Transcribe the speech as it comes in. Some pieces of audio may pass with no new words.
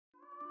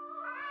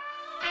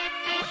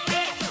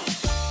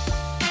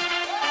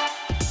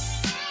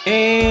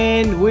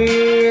And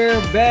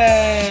we're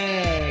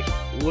back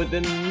with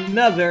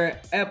another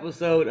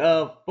episode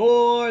of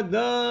For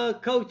the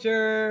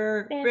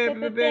Culture.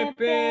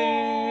 Womp,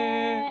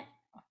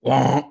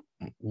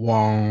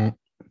 womp.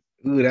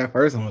 Ooh, that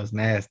first one was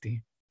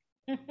nasty.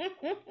 I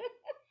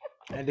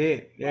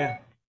did, yeah.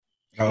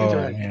 Oh,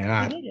 Interesting.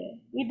 man.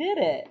 We did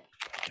it.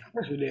 Of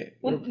course we did.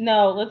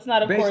 No, let's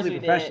not. Of course Basically we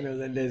professionals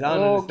did. at this. I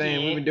don't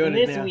understand. We've been doing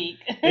this now. week.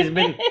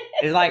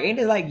 Ain't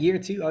this like year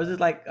 2? Or is this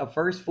like a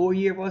first full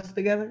year of us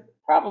together?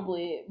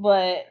 Probably,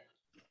 but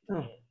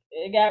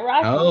it got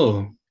rocky.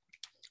 Oh,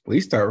 we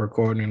start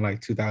recording in like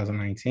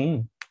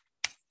 2019.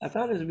 I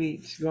thought it would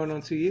be going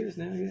on 2 years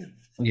now, yeah.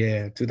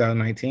 Yeah,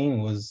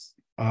 2019 was,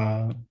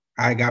 I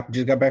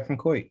just got back from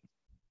Kuwait.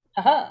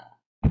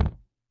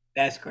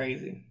 That's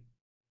crazy.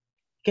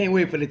 Can't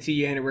wait for the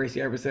 2-year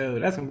anniversary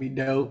episode. That's going to be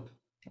dope.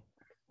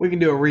 We can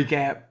do a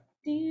recap.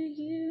 Do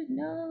you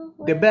know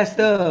the best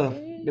of?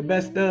 The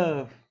best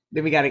of.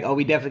 Then we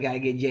definitely got to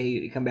get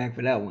Jay to come back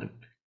for that one.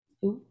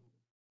 Who?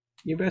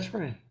 Your best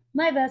friend.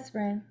 My best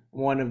friend.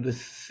 One of the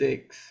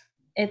 6.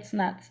 It's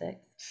not 6.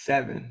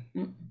 7.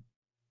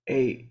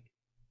 8.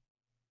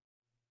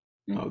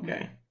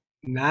 Okay.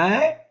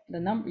 9? The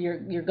number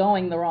you're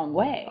going the wrong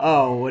way.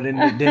 Oh, well then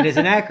it's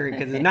inaccurate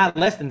because it's not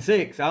less than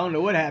 6. I don't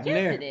know what happened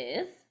there. Yes, it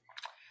is.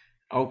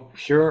 Oh,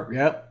 sure.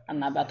 Yep. I'm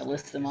not about to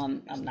list them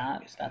on. I'm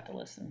not about to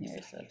list them here,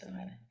 so it doesn't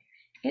matter.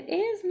 It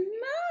is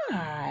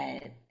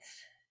not.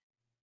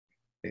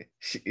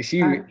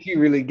 She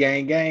really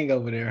gang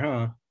over there,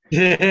 huh?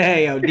 Yeah,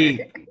 yo,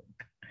 D.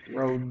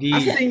 Bro, D. I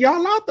seen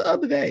y'all out the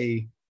other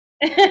day.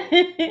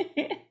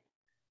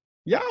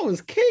 Y'all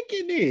was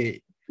kicking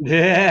it.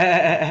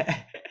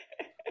 Yeah.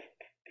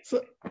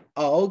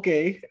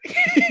 Okay.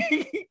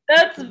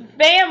 That's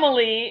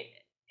family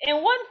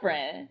and one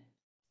friend.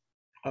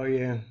 Oh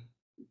yeah.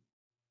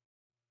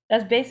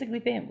 That's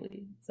basically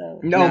family. So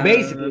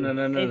basically.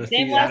 No.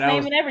 Same last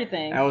name and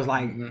everything. I was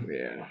like,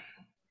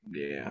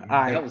 yeah. All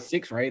right. That was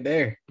 6 right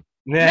there.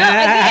 No,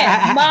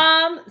 again,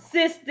 mom,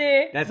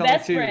 sister, that's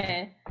best 2.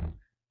 friend.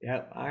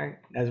 Yep. All right.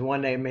 That's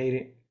one that made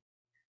it.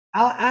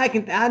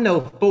 I know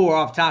 4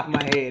 off the top of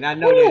my head. I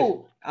know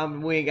Who? this.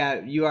 We ain't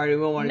got. You already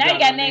want to. Now you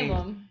got to name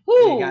them.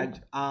 Who? Got,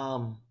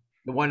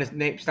 the one that's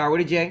named start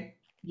with a J.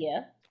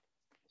 Yeah.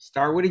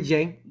 Start with a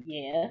J.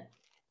 Yeah.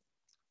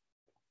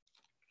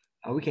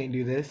 Oh, we can't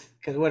do this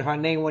because what if I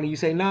name one and you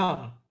say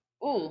no?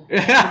 Ooh.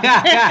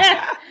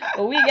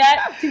 Well, we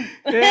got 2.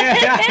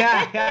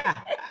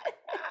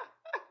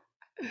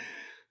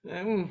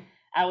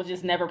 I will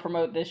just never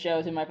promote this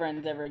show to my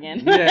friends ever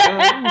again.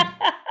 Yeah.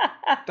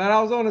 Thought I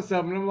was on to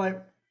something. I'm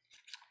like,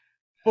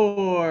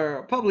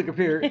 for public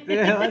appearance,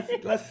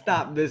 let's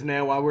stop this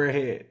now while we're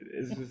ahead.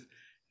 It's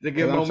a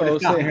good moment. I'm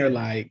sitting here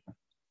like,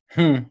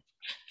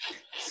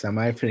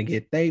 somebody finna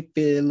get their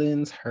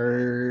feelings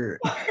hurt.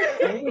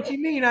 What you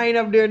mean? I ain't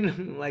up there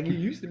like you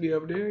used to be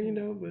up there,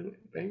 but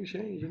things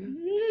change,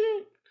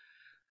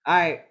 All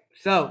right,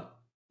 so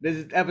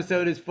this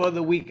episode is for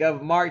the week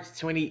of March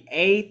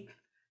 28th.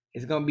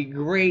 It's gonna be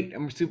great.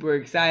 I'm super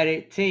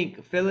excited.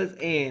 Tink, fill us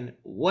in.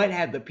 What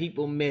have the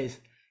people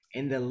missed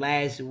in the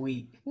last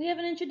week? We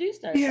haven't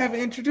introduced ourselves. We haven't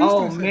introduced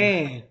ourselves. Oh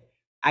man,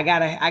 I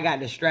got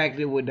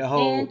distracted with the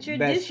whole.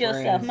 Introduce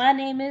yourself. Friends. My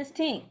name is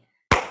Tink.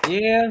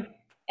 Yeah.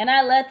 And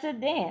I love to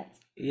dance.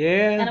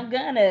 Yeah. And I'm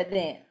gonna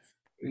dance.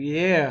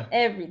 Yeah.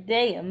 Every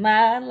day of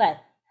my life.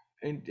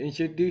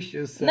 Introduce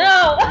yourself.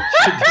 No.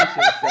 Introduce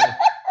yourself.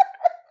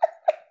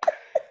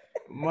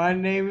 My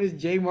name is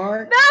J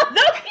Mark. No,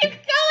 don't keep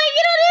going.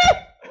 You don't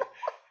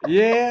need.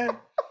 Yeah.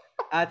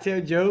 I tell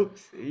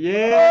jokes.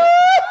 Yeah.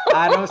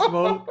 I don't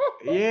smoke.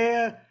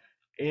 Yeah.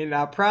 And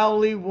I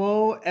probably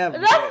won't ever.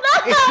 That's not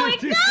how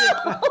it goes.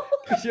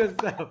 Introduce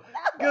yourself.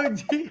 Go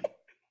G.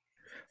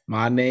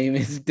 My name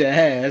is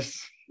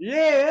Dash.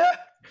 Yeah.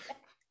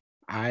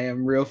 I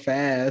am real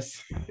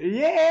fast.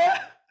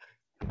 Yeah.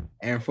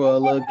 And for a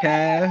little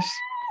cash.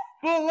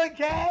 Full of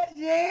cash,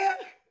 yeah.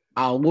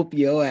 I'll whoop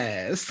your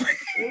ass.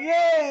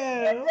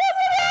 Yeah.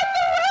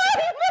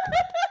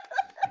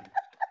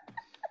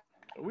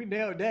 We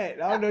nailed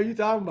that. I don't know what you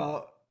talking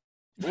about.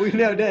 We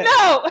nailed that.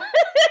 No.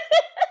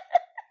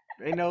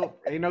 Ain't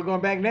no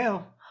going back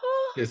now.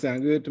 It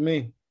sounds good to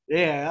me.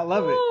 Yeah, I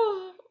love it.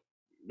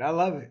 I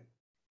love it.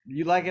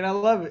 You like it? I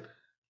love it.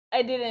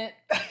 I didn't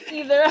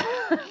either.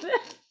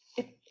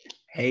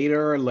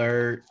 Hater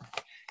alert.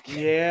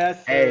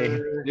 Yes. Hey,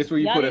 Sir. this where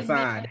you put a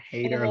sign.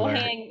 Hater alert.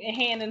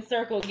 Hand and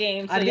circle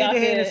game. So I did the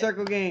hand and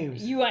circle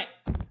games. You ain't.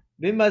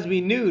 This must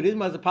be new. This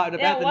must have popped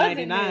up after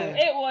 99.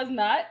 It was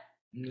not.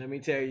 Let me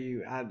tell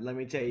you.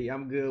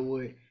 I'm good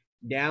with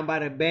Down by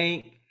the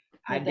Bank.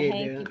 I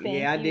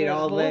did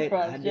all that.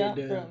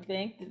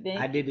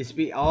 I did the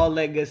speak, all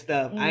that good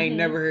stuff. I ain't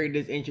never heard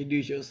this.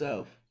 Introduce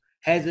yourself.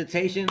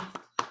 Hesitation.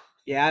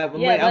 Yeah,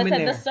 I'm in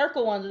said there. the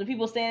circle ones, the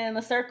people standing in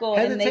the circle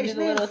and they do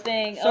the little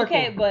thing. Circle.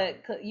 Okay, but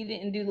you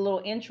didn't do the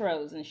little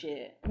intros and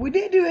shit. We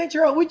did do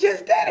intro. We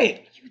just did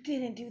it. You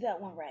didn't do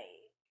that one right.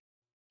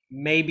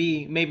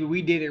 Maybe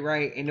we did it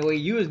right, and the way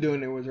you was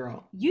doing it was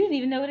wrong. You didn't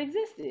even know it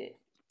existed.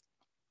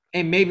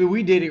 And maybe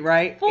we did it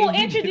right. Fool, and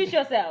you introduce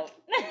didn't. yourself.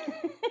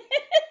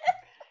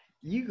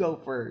 You go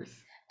first.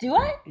 Do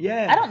I?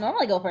 Yes. I don't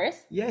normally go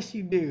first. Yes,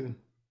 you do.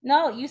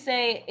 No, you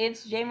say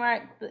it's J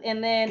Mark,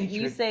 and then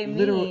you say me.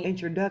 Literal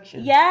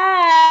introduction.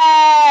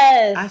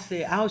 Yes. I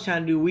said I was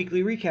trying to do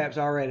weekly recaps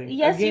already.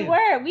 Yes, Again. you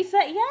were. We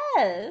said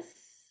yes.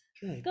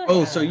 Good. Go Oh,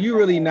 ahead. so you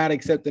really not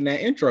accepting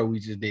that intro we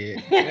just did?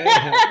 He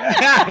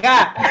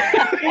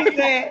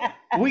said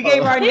we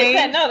gave our He names.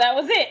 said no, that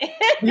was it.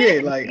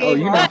 Yeah, like, oh,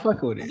 you're not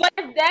fucking with it. But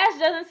if Dash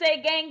doesn't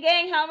say gang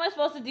gang, how am I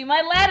supposed to do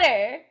my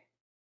letter?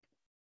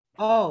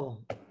 Oh.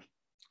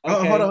 Oh,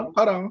 Okay. hold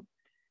on.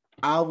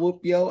 I'll whoop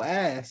your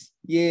ass.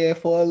 Yeah,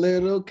 for a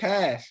little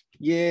cash.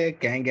 Yeah,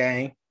 gang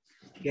gang.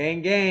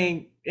 Gang,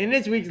 gang. In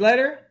this week's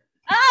letter,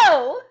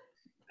 Oh.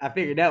 I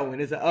figured that one.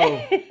 It's an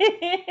O.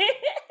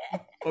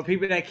 For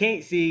people that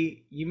can't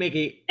see, you make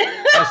a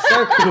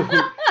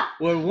circle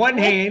with one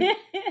hand.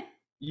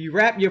 You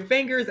wrap your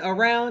fingers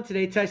around till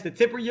they touch the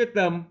tip of your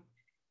thumb,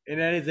 and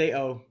that is a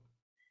O.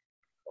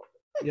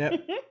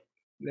 Yep.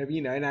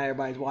 You know, not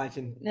everybody's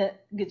watching.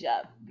 Good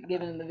job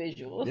giving them the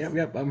visuals.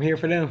 Yep. I'm here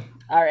for them.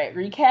 All right,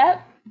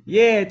 recap.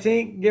 Yeah,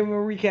 Tink, give them a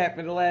recap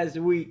for the last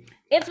week.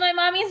 It's my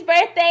mommy's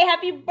birthday.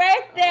 Happy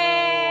birthday!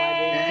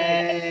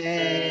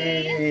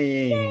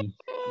 Hey. I'm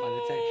about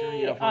to text her on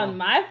your phone. On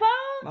my phone?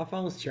 My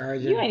phone's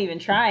charging. You ain't even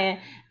trying.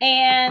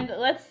 And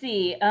let's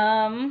see.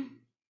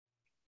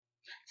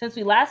 Since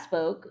we last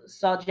spoke,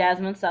 saw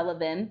Jasmine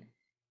Sullivan.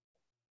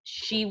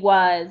 She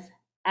was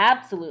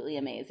absolutely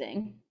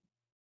amazing.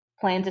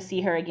 Plan to see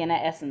her again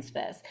at Essence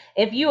Fest.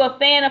 If you a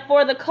fan of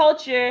For the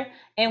Culture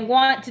and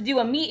want to do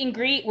a meet and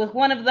greet with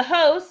one of the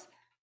hosts,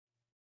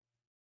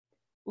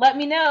 let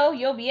me know.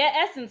 You'll be at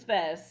Essence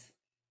Fest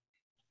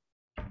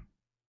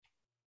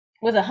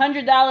with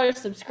 $100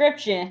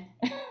 subscription.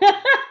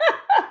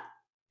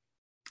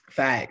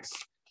 Facts.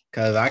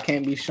 Cause I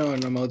can't be showing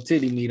no more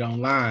titty meat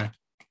online.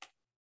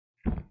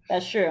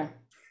 That's true.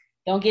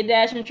 Don't get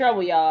Dash in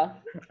trouble, y'all.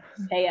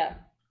 Pay up.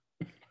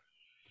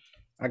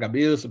 I got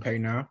bills to pay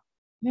now.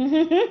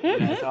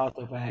 That's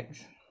also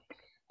facts.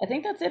 I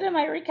think that's it in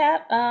my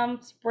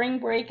recap. Spring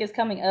break is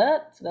coming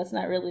up, so that's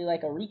not really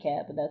like a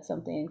recap, but that's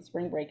something.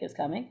 Spring break is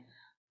coming.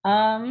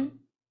 There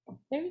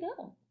you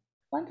go.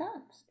 Fun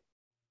times.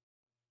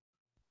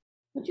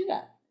 What you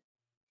got?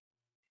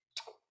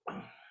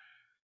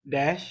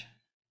 Dash.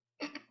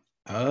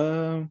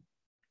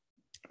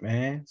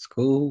 Man,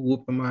 school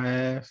whooping my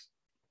ass.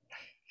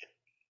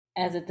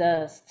 As it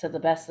does to the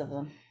best of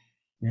them.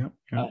 Yep.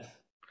 Us.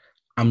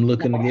 I'm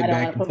looking No, to I get don't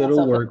back wanna put into the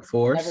myself in-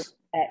 workforce.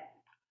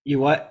 You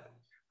what?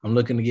 I'm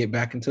looking to get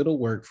back into the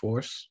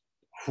workforce.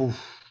 Whew.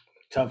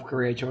 Tough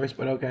career choice,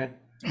 but okay.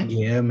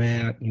 Yeah,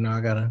 man. You know, I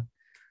got a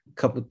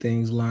couple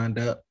things lined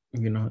up.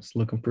 You know, it's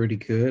looking pretty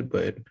good,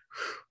 but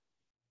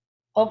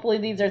Hopefully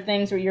these are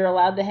things where you're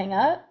allowed to hang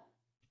up.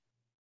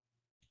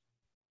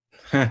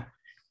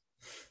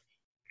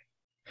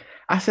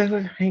 I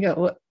said, hang up.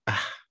 What?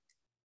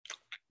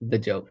 The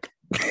joke.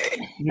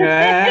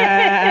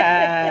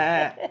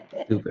 Yeah.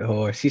 Stupid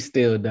whore. She's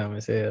still dumb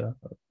as hell.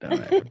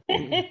 Dumbass.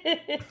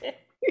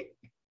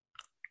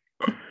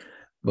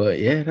 But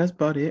yeah, that's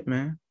about it,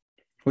 man.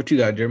 What you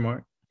got,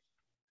 Jermark?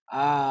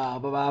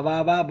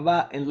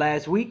 And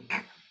last week,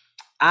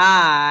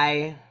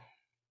 I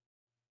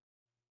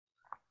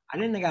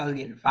didn't think I was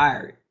getting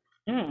fired,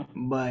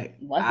 but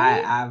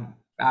Wasn't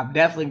I've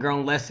definitely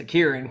grown less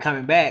secure in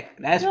coming back.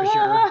 That's for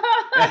sure.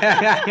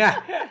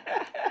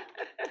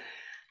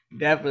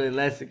 Definitely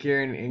less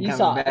secure in You coming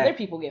saw back. other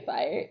people get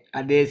fired.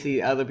 I did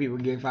see other people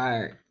get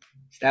fired.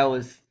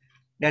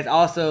 That's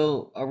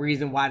also a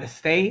reason why to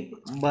stay.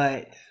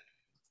 But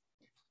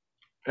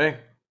hey,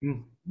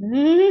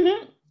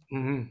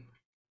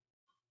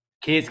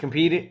 kids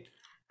competed.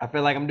 I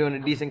feel like I'm doing a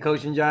decent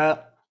coaching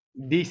job.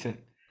 Decent.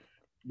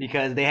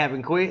 Because they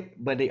haven't quit,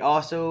 but they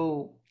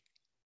also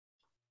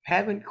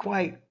haven't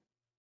quite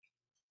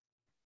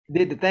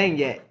did the thing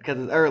yet because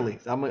it's early.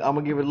 So I'm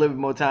gonna give it a little bit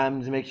more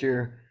time to make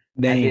sure.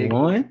 They ain't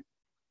won?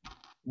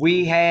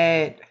 We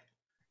had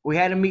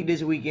a meet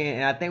this weekend,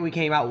 and I think we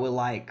came out with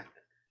like,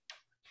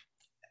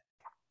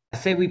 I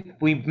say we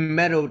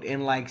medaled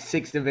in like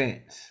 6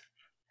 events.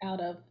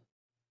 Out of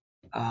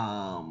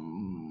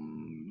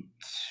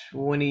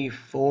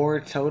 24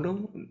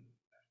 total.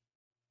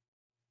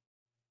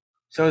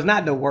 So it's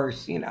not the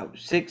worst,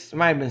 6, it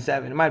might have been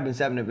 7. It might have been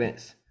 7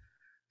 events.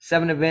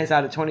 7 events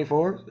out of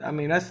 24. I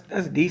mean, that's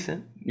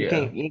decent. You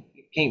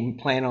can't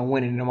plan on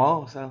winning them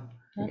all. So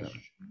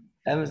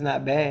that was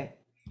not bad.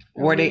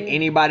 Were they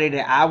anybody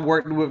that I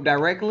worked with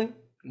directly?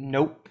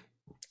 Nope.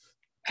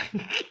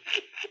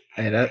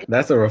 Hey,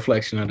 that's a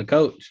reflection of the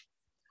coach.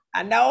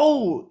 I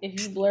know.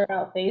 if you blur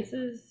out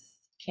faces,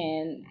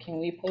 can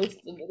we post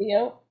the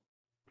video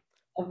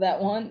of that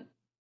one?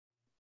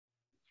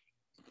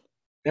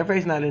 Their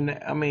face not in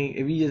there. I mean,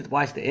 if you just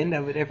watch the end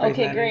of it, their face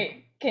Okay, not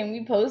great. Can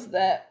we post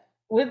that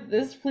with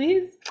this,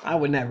 please? I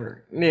would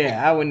never.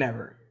 Yeah, I would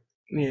never.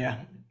 Yeah,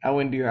 I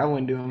wouldn't do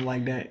them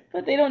like that.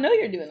 But they don't know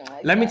you're doing it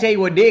like Let me that. tell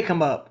you what did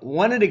come up.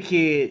 One of the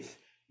kids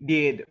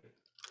they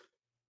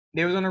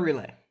was on a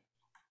relay.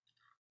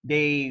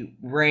 they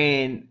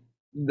ran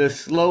the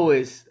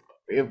slowest.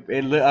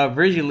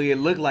 Visually, it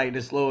looked like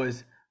the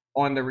slowest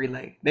on the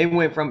relay. They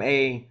went from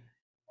a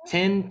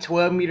 10,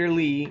 12-meter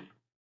lead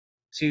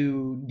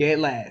to dead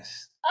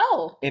last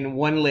Oh, in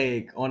one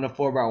leg on the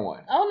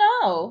 4x1. oh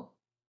no.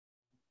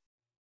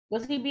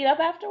 Was he beat up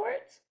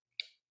afterwards?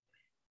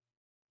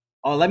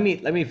 Oh, let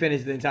me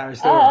finish the entire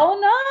story.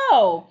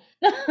 Oh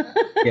no.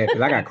 Yeah,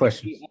 because I got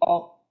questions.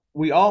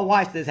 We all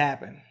watched this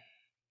happen.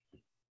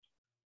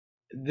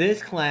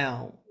 This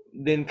clown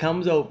then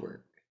comes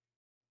over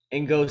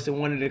and goes to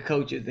one of the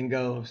coaches and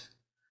goes,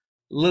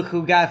 "Look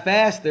who got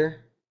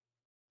faster."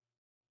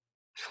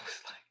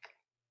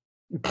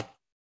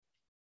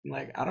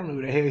 Like, I don't know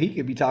who the hell he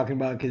could be talking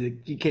about, because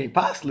you can't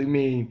possibly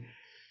mean,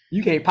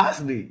 you can't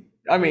possibly,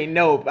 I mean,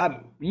 no,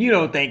 you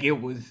don't think it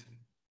was,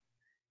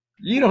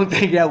 you don't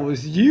think that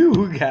was you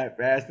who got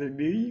faster,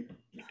 do you?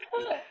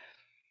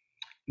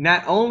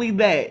 Not only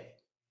that,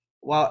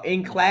 while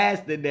in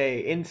class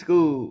today, in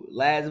school,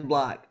 last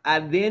block, I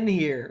then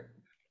hear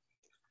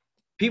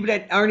people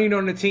that aren't even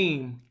on the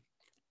team,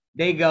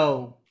 they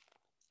go,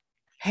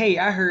 "Hey,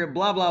 I heard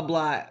blah, blah,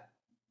 blah.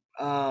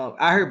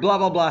 I heard blah,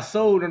 blah, blah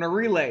sold on a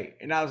relay."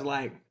 And I was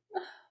like,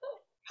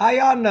 "How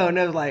y'all know?" And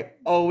they was like,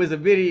 "Oh, it's a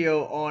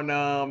video on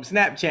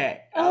Snapchat."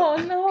 Oh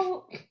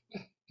no.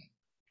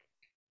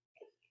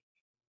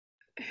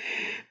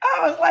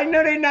 I was like,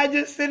 "No, they're not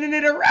just sending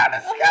it around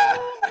the sky."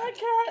 Oh my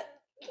god.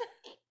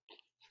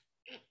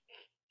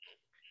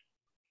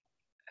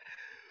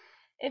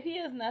 If he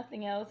has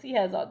nothing else, he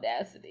has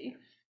audacity.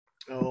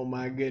 Oh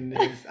my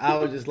goodness. I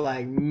was just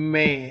like,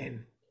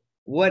 man,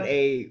 what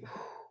a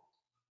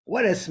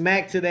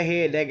smack to the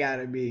head that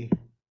gotta be.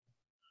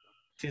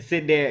 To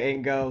sit there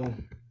and go,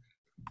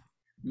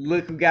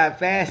 "Look who got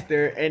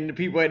faster," and the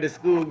people at the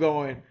school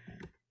going,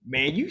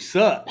 "Man, you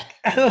suck."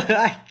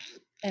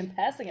 And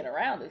passing it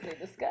around is a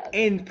disgust.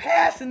 And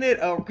passing it,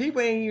 people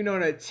ain't even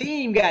on the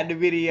team got the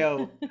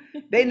video.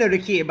 They know the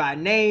kid by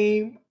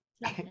name.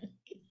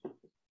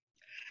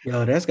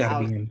 Yo, that's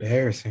gotta be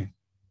embarrassing.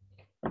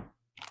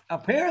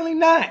 Apparently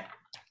not.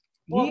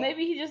 Well,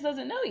 maybe he just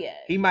doesn't know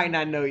yet. He might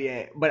not know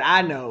yet, but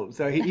I know.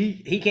 So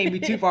he can't be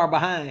too far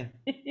behind.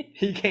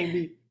 He can't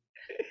be.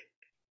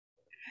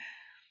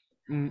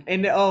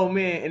 And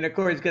and of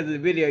course, because of the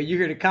video, you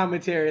hear the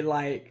commentary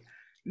like,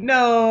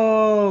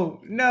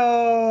 "No,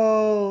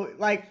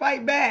 like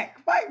fight back."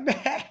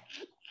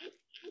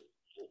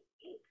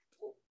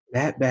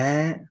 That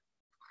bad?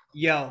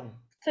 Yo,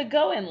 to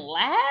go in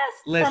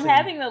last listen, from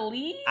having the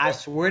lead? I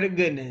swear to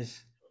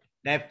goodness,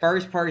 that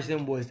first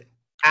person was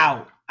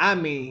out. I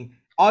mean,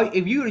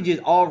 if you would have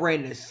just all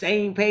ran the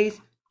same pace,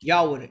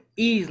 y'all would have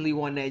easily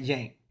won that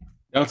jank.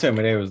 Don't tell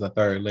me they was the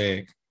third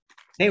leg.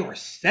 They were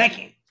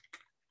second.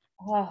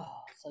 Oh,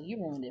 so you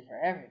ruined it for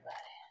everybody.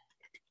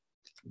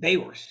 They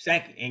were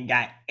second and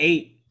got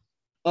 8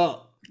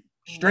 up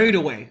straight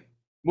away,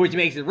 which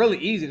makes it really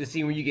easy to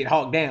see when you get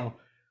hawked down.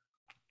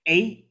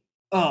 8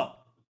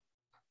 up.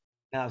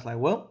 And I was like,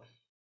 well,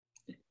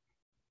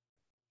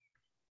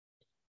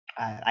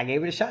 I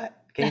gave it a shot.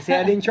 Can't say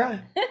I didn't try.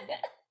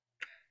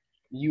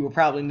 You will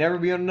probably never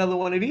be on another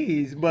one of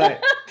these,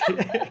 but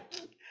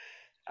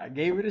I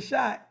gave it a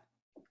shot.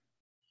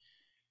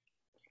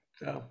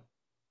 So,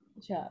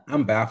 good job.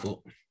 I'm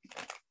baffled.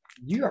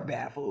 You are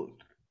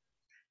baffled.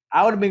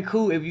 I would have been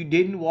cool if you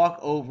didn't walk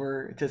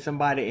over to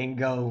somebody and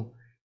go,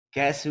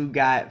 "Guess who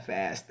got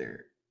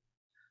faster?"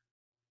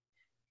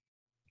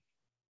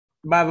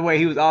 By the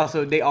way,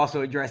 they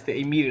also addressed it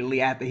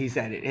immediately after he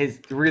said it.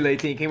 His relay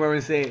team came over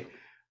and said,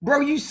 "Bro,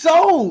 you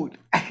sold."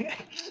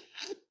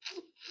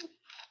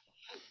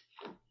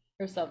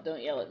 First off,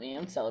 don't yell at me.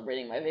 I'm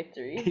celebrating my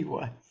victory. He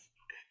was.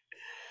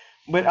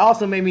 But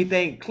also made me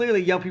think,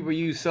 clearly young people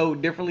use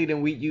sold differently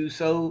than we use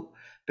sold.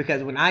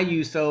 Because when I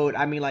use sold,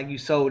 I mean like you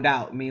sold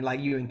out. I mean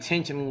like you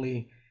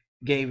intentionally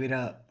gave it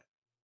up.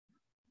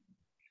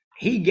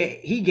 He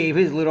gave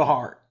his little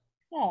heart.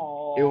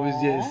 Aww. It was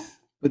just.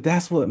 But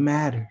that's what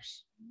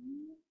matters.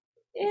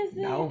 Is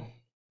it?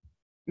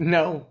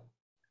 No.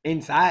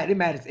 Inside, it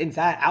matters.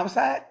 Inside,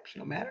 outside, it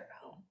don't matter.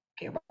 I don't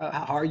care about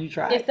how hard you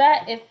try.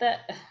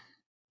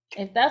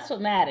 If that's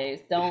what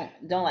matters, don't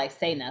like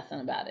say nothing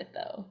about it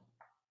though.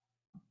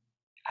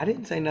 I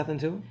didn't say nothing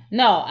to him.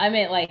 No, I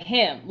meant like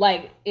him.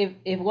 Like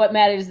if what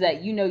matters is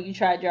that you know you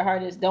tried your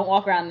hardest, don't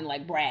walk around and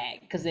like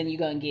brag, because then you're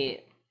gonna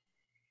get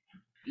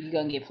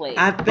played.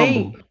 I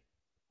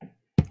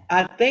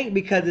think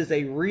because it's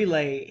a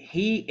relay,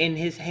 he in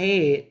his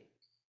head,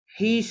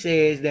 he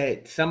says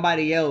that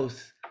somebody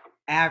else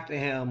after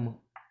him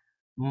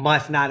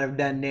must not have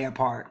done their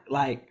part.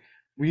 Like,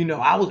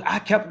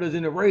 I kept us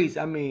in the race.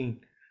 I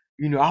mean,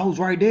 I was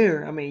right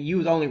there. I mean, you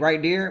was only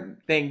right there.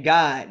 Thank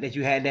God that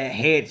you had that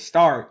head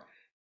start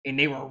and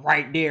they were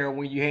right there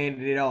when you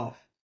handed it off.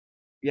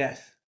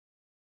 Yes.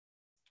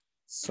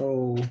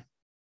 So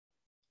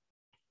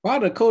why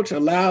the coach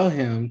allow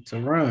him to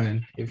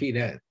run if he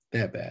that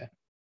bad?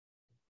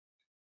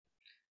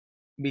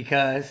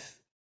 Because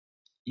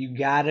you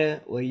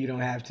gotta, well, you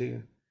don't have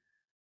to.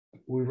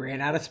 We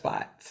ran out of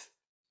spots.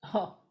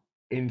 Oh.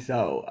 And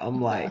so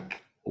I'm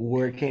like,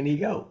 where can he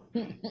go?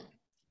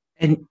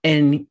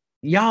 And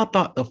y'all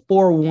thought the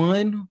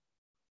 4-1?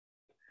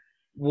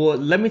 Well,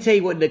 let me tell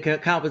you what the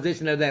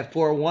composition of that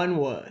 4-1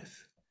 was.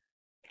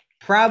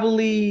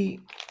 Probably,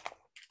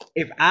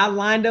 if I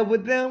lined up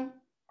with them,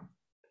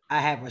 I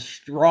have a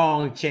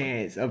strong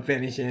chance of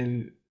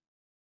finishing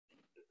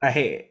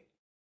ahead.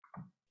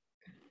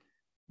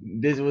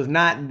 This was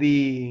not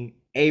the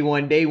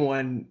A1 day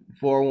 1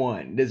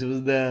 4-1. This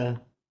was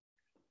the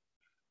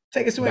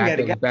take a swing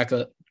at it, guys. Back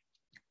up.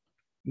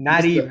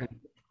 Not even.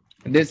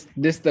 This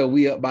the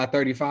we up by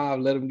 35.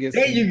 Let them get.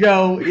 There you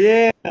go.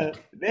 Yeah,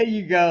 there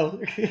you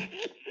go.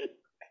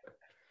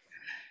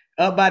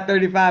 Up by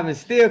 35 and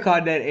still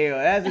caught that L.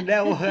 That's what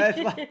that was. That's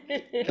like,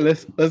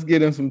 let's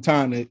give them some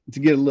time to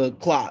get a little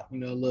clock, a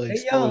little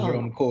exposure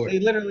on the court. They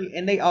literally,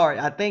 and they are.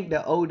 I think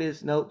the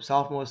oldest,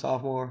 sophomore,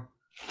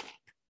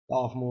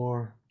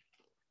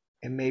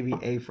 and maybe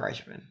a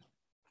freshman.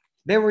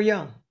 They were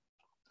young.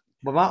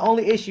 But my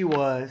only issue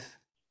was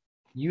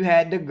you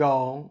had to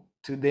go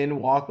to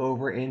then walk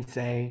over and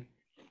say,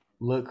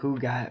 look who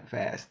got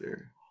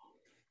faster.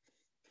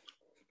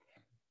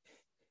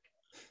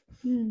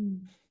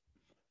 And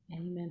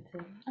you meant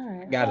to. All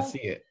right. Gotta see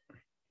it.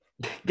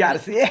 Gotta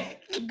see it.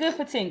 Good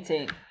for Tink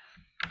Tink.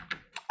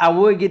 I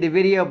would get the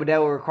video, but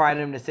that would require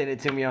them to send it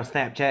to me on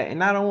Snapchat,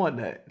 and I don't want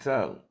that.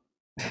 So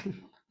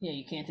yeah,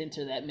 you can't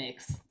enter that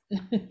mix.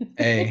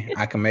 Hey,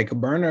 I can make a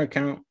burner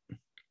account.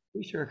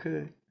 We sure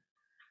could.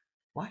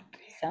 What?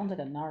 Sounds like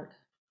a narc.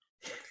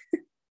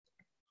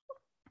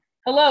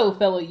 Hello,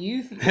 fellow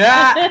youth.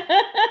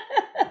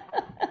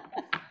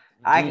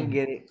 I can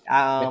get it.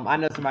 I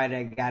know somebody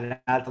that got it.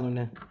 I told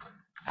them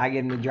I get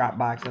in the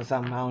Dropbox or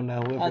something. I don't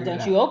know.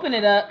 Don't you open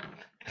it up.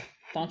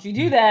 Don't you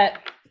do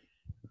that.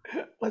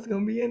 What's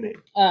gonna be in it?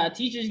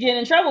 Teachers get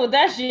in trouble with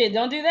that shit.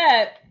 Don't do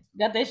that.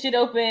 Got that shit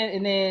open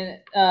and then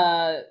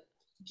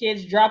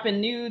kids dropping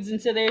nudes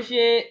into their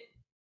shit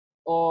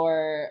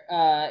or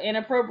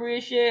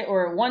inappropriate shit,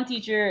 or one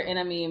teacher, and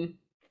I mean,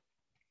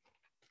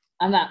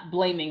 I'm not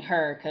blaming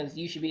her because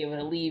you should be able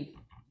to leave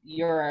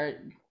your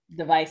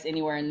device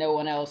anywhere and no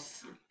one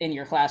else in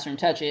your classroom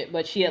touch it,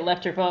 but she had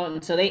left her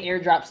phone, so they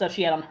airdropped stuff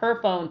she had on her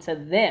phone to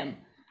them.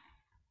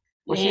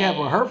 What she have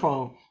on her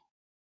phone?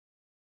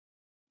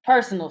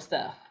 Personal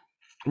stuff.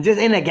 Just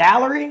in a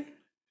gallery?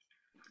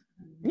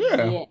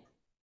 Yeah.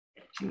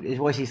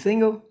 Was she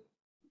single?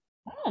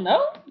 I don't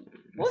know.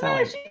 What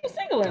like, she was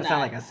single or not? That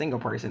sound like a single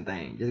person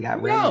thing. Just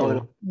got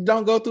no,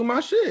 don't go through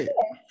my shit.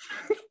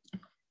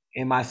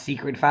 In my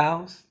secret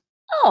files?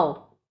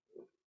 Oh.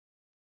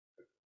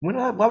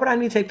 Why would I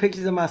need to take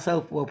pictures of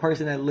myself for a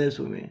person that lives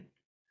with me?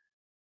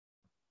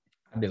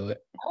 I do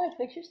it. I like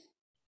pictures.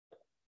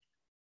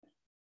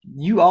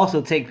 You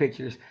also take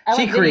pictures. I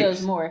she like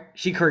creeps. videos more.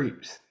 She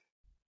creeps.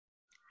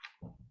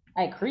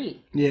 I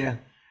creep. Yeah.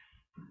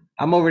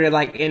 I'm over there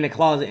like in the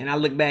closet and I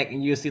look back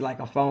and you'll see like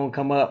a phone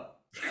come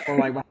up from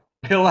like my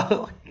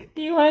pillow.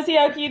 Do you want to see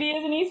how cute he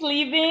is and he's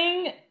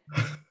sleeping?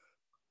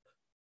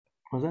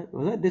 Was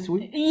that this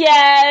week?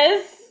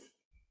 Yes.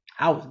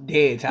 I was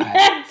dead tired.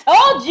 I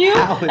told you.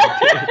 I was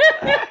dead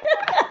tired.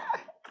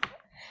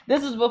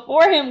 This was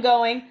before him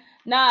going,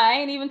 nah, I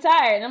ain't even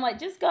tired. And I'm like,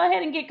 just go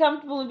ahead and get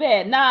comfortable in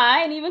bed. Nah,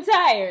 I ain't even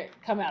tired.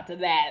 Come out to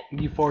that.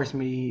 You forced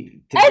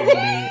me to get in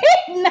bed.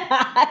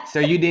 Not. So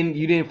you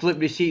didn't flip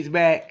the sheets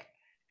back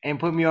and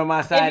put me on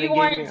my side. If you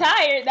weren't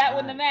tired, that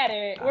wouldn't have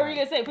mattered. What were you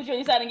gonna say? Put you on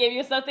your side and gave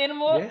you a stuffed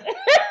animal? Yeah.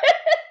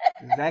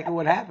 Exactly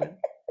what happened.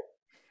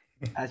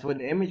 That's what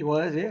the image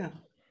was. Yeah,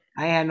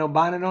 I ain't had no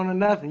bonnet on or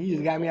nothing. You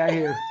just got me out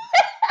here.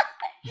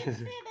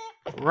 Just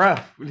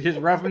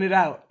roughing it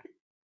out.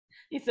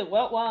 He said,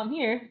 well, while I'm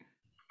here.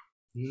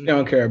 They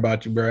don't care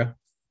about you, bro.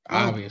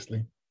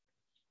 Obviously.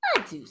 I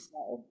do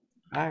so.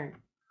 All right.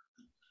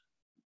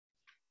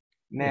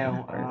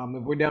 Now,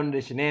 if we're done with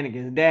the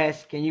shenanigans,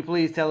 Dash, can you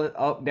please tell us?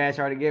 Oh, Dash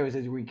already gave us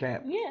his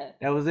recap. Yeah.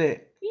 That was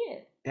it. Yeah.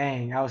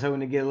 Dang, I was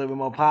hoping to get a little bit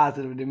more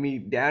positive to me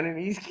down in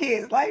these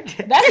kids like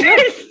that. That's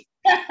true.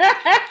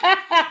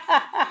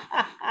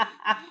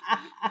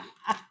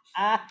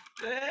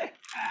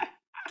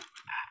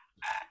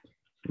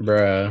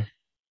 Bruh.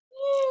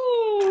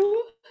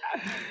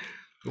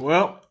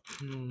 Well,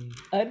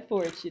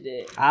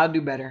 unfortunate. I'll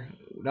do better.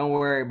 Don't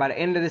worry. By the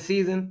end of the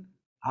season,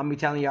 I'll be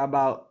telling y'all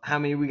about how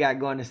many we got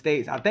going to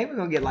states. I think we're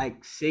gonna get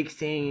like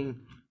 16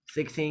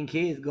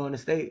 kids going to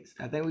states.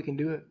 I think we can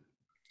do it.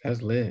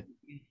 That's lit.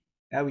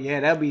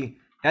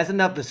 That's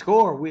enough to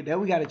score. We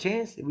got a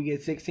chance if we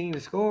get 16 to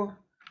score.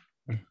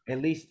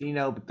 At least,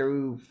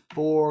 through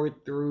fourth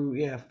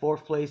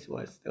place.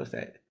 What's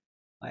that?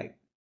 Like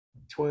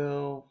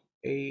 12,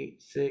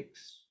 8,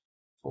 6,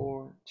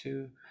 4,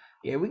 2.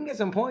 Yeah, we can get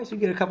some points. We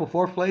get a couple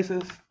fourth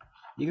places.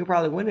 You can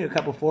probably win it, a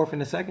couple fourth in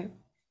the second.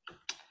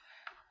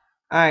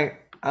 All right.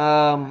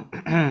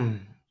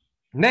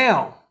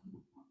 Now,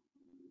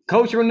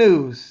 cultural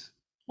news.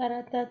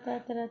 Yep.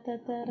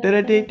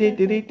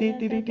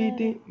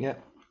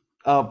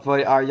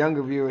 For our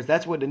younger viewers,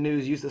 that's what the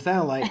news used to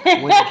sound like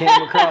when it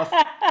came across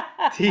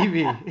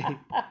TV.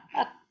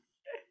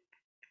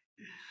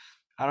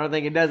 I don't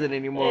think it does it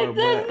anymore, It does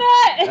but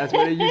not. that's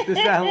what it used to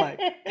sound like.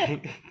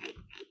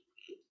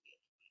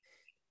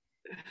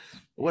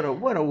 What a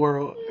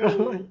world.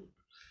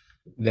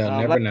 They'll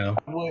never Like, know.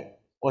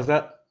 what's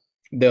up?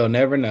 They'll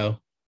never know.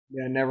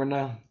 They'll never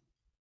know.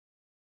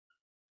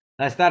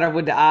 Let's start off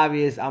with the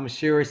obvious. I'm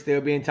sure it's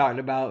still being talked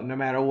about no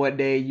matter what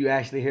day you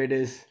actually hear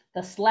this.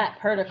 The slap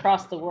heard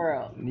across the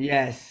world.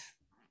 Yes.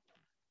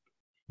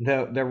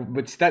 They're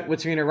stuck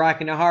between a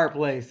rock and a hard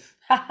place.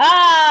 Ha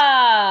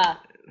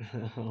ha!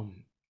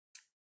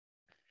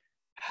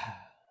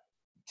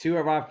 Two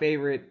of our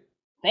favorite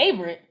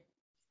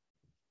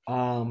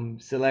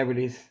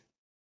celebrities.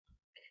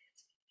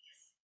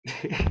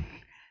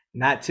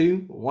 Not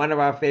two. One of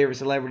our favorite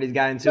celebrities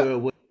got into it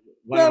with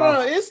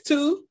No, it's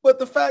two. But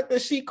the fact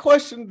that she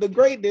questioned the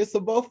greatness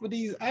of both of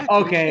these actors.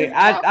 Okay,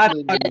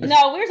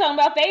 no, we're talking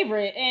about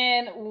favorite,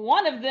 and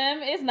one of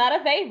them is not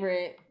a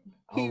favorite.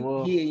 He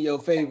ain't your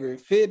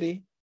favorite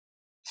 50.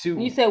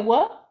 You said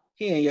what?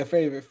 He ain't your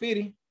favorite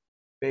 50.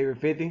 Favorite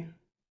 50?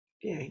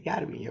 Yeah, he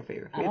gotta be your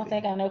favorite 50. I don't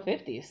think I know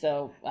 50,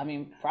 so I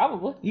mean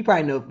probably. You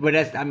probably know, but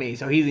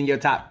so he's in your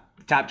top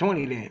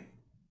 20 then.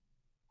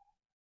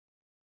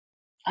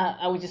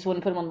 I just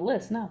wouldn't put him on the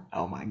list, no.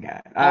 Oh my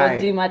God. I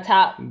would do my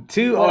top.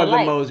 Two of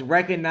the most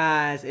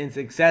recognized and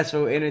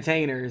successful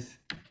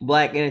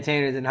Black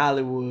entertainers in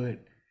Hollywood,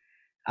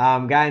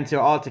 got into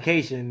an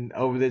altercation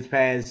over this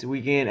past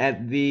weekend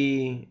at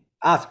the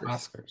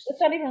Oscars. Let's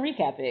not even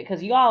recap it,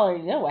 because you all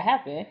already know what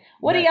happened.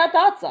 What are y'all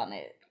thoughts on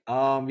it?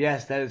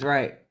 Yes, that is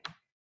right.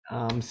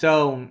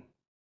 So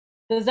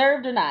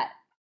deserved or not?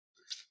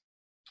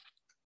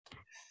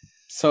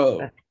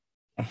 So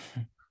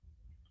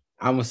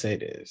I'm gonna say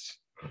this.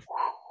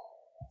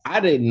 I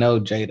didn't know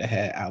Jada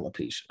had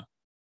alopecia.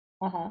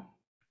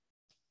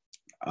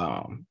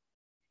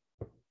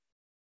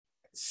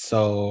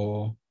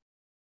 So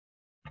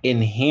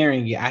in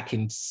hearing it, I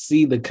can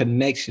see the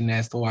connection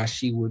as to why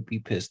she would be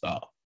pissed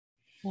off.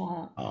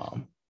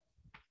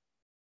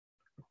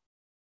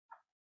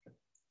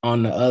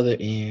 On the other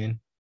end,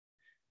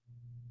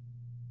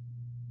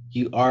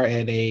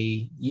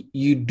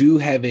 you do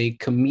have a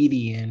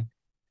comedian,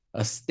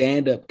 a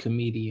stand-up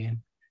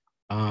comedian,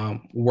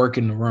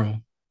 working the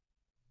room.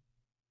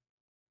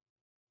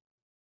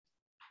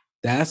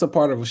 That's a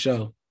part of a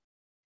show.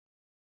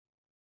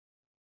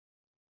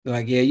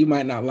 Like, yeah, you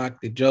might not like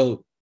the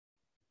joke.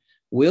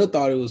 Will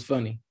thought it was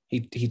funny.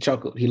 He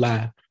chuckled. He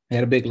laughed. He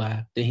had a big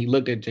laugh. Then he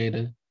looked at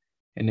Jada,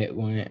 and it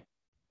went,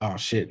 "Oh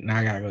shit! Now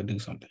I gotta go do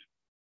something."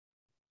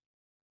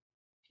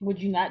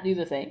 Would you not do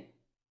the same?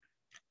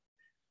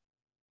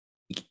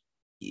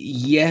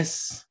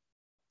 Yes,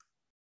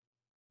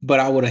 but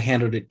I would have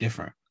handled it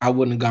different. I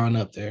wouldn't have gone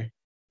up there.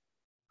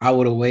 I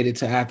would have waited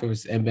till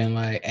afterwards and been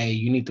like, "Hey,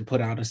 you need to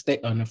put out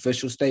an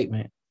official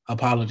statement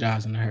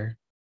apologizing to her,"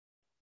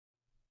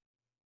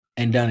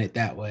 and done it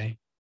that way.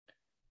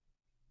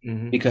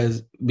 Mm-hmm.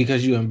 Because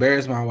you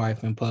embarrassed my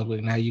wife in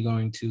public, now you're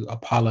going to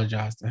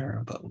apologize to her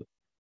in public.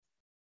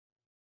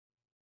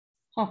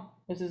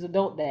 This is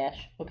adult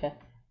Dash. Okay.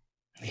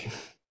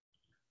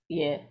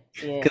 Yeah.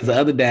 Because the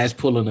other Dash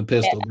pulling a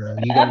pistol, bro.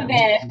 The other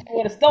Dash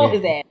would have stole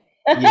his ass.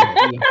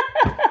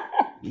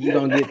 You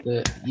gonna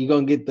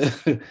get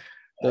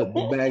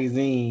the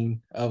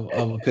magazine of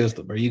a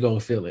pistol, bro. You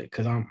gonna feel it,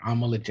 because I'm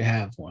gonna let you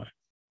have one.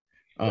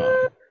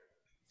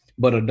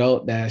 But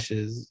adult Dash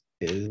is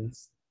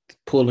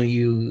pulling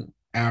you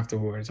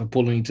afterwards, or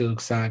pulling you to a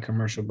side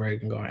commercial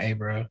break and going, "Hey,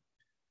 bro,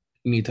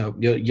 you need to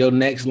your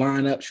next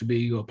lineup should be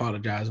you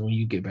apologize when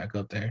you get back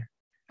up there.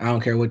 I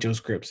don't care what your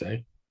script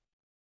say."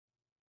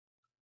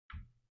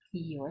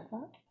 Your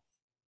thought?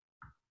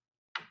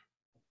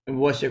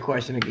 What's your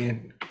question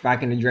again? If I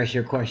can address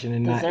your question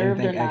and deserved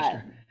not anything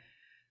extra.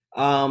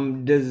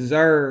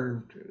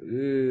 Deserved.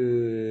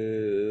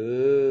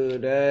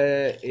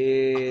 That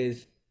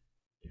is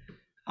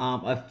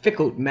a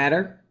fickle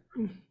matter.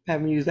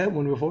 Haven't used that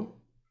one before.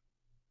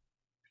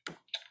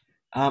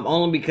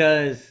 Only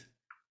because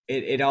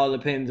it all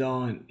depends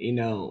on,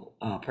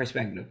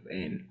 perspective.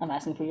 And I'm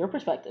asking for your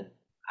perspective.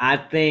 I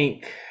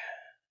think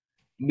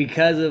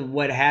because of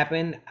what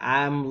happened,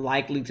 I'm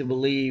likely to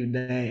believe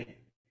that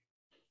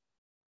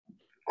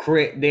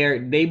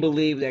they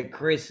believe that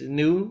Chris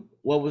knew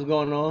what was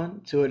going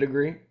on to a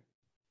degree.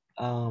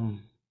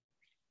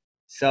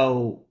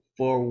 So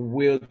for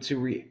Will to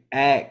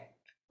react,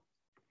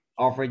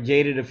 or for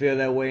Jada to feel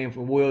that way, and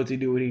for Will to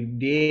do what he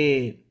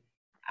did,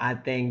 I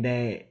think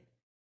that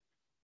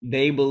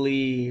they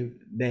believe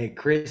that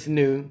Chris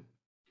knew,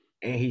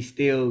 and he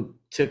still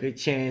took a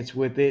chance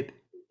with it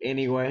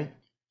anyway.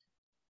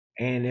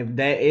 And if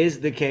that is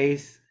the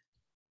case,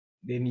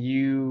 then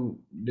you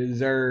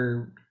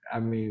deserve,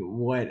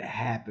 what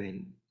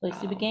happened. Like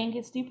stupid game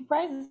gets stupid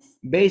prizes.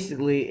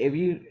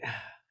 Basically,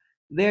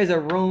 there's a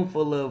room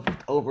full of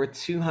over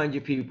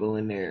 200 people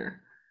in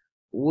there.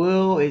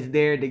 Will is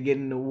there to get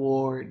an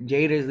award.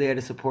 Jada's there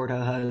to support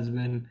her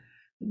husband.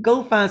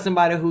 Go find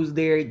somebody who's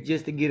there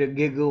just to get a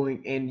giggle,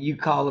 and you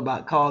call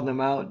them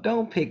out.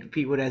 Don't pick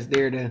people that's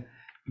there to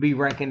be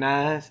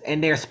recognized,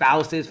 and their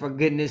spouses, for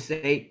goodness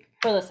sake.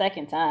 For the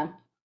second time.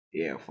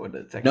 Yeah, for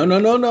the second.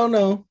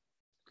 No.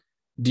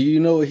 Do you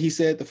know what he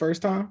said the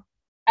first time?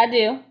 I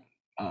do.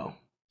 Oh.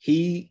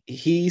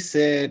 He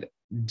said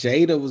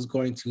Jada was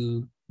going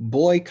to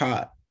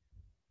boycott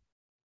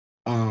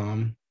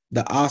the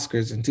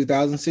Oscars in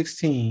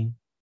 2016.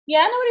 Yeah,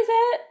 I know what he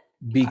said.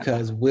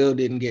 Because Will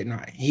didn't get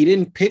nominated. He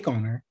didn't pick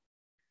on her.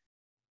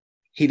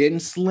 He didn't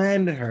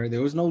slander her.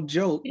 There was no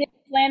joke. He didn't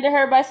slander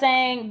her by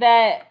saying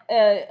that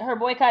her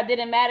boycott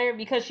didn't matter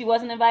because she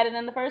wasn't invited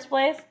in the first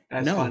place.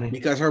 That's funny.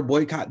 Because her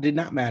boycott did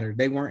not matter.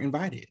 They weren't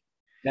invited.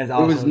 That's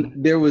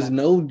awesome. There was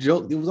no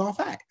joke. It was all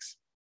facts.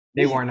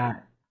 They were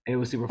not. It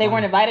was super. They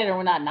weren't invited or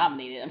were not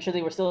nominated. I'm sure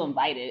they were still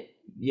invited.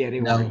 Yeah, they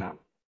were not.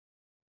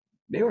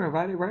 They were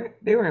invited, right?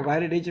 They were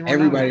invited. They just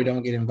everybody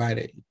don't get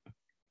invited.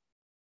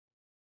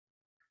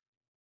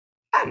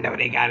 I know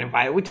they got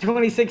invited. With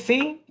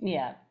 2016?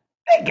 Yeah.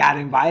 They got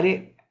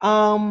invited.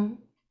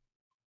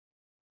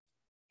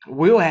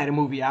 Will had a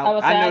movie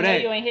out. I know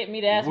that. You ain't hit me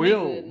to ask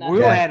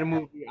Will had a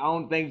movie. I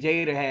don't think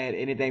Jada had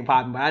anything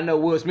popping, but I know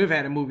Will Smith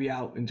had a movie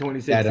out in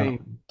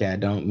 2016. That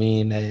don't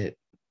mean that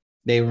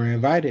they were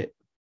invited.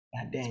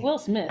 God dang. It's Will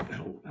Smith.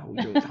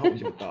 Hold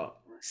your thought.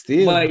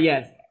 Still. But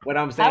yes, what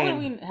I'm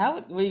saying. How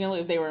would we know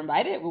if they were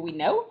invited? Would we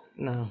know?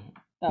 No.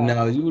 Oh.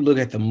 No, you would look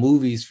at the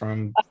movies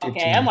from.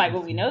 Okay, I'm like,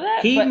 would we know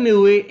that? He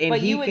knew it, and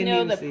but you would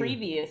know the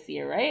previous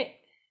year, right?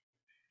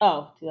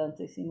 Oh,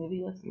 2016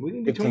 movie list.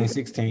 15,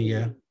 16,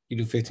 yeah. You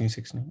do 15,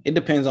 16. It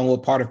depends on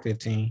what part of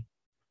 15.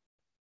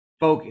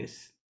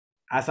 Focus.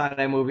 I saw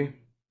that movie.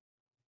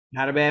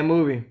 Not a bad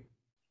movie.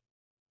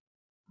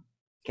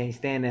 Can't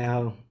stand that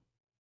hoe.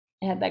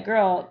 It had that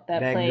girl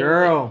that played.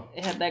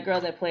 It had that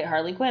girl that played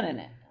Harley Quinn in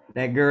it.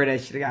 That girl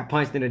that should have got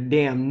punched in the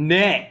damn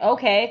neck.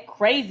 Okay,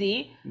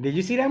 crazy. Did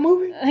you see that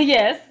movie?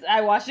 Yes,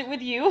 I watched it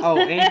with you. Oh,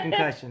 and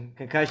Concussion.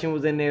 Concussion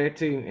was in there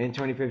too in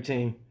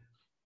 2015.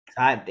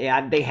 They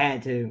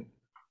had to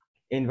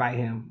invite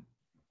him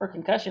for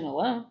Concussion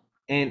alone.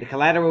 And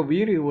Collateral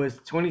Beauty was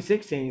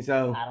 2016.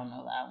 So I don't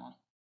know that one.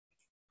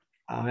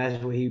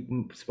 That's where he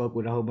spoke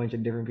with a whole bunch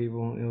of different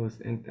people. It was,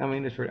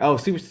 it's pretty. Oh,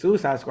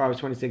 Suicide Squad was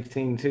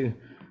 2016 too,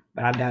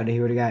 but I doubt that he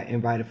would have got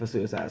invited for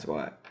Suicide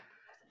Squad.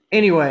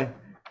 Anyway.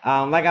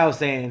 Like I was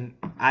saying,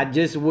 I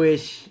just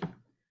wish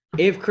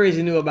if Chris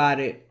knew about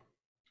it,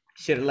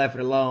 should have left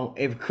it alone.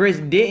 If Chris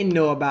didn't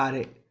know about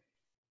it,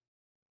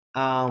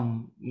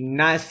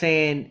 not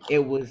saying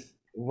it was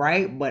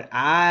right, but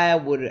I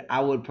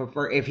would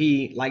prefer if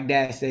he, like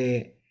Dad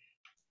said,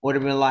 would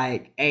have been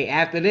like, hey,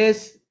 after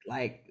this,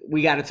 like,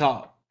 we got to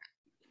talk.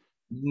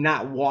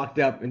 Not walked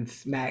up and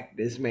smacked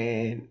this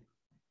man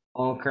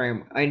on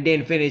camera and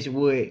then finish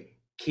with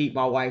keep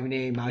my wife's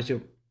name out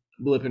your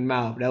blipping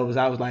mouth. I was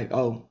like,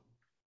 oh.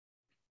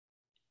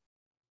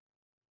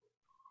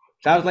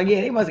 So I was like,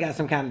 yeah, they must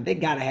got they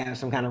gotta have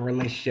some kind of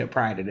relationship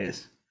prior to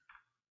this.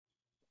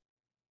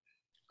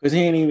 Because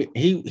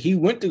he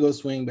went to go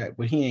swing back,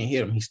 but he ain't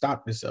hit him. He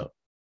stopped himself.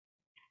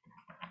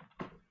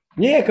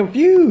 Yeah,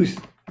 confused.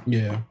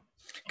 Yeah.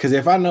 Because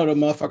if I know the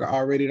motherfucker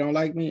already don't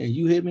like me and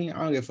you hit me,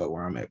 I don't give a fuck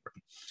where I'm at, bro.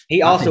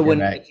 He also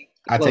wouldn't.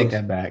 I take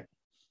that back.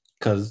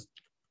 Because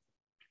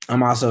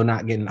I'm also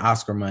not getting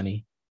Oscar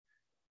money.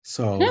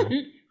 So,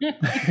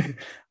 I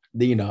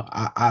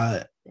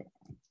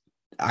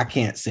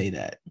can't say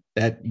that.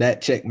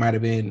 That check might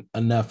have been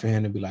enough for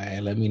him to be like, hey,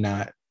 let me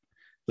not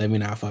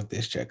fuck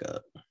this check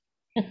up.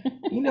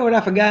 You know what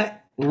I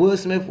forgot? Will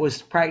Smith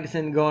was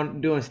practicing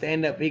doing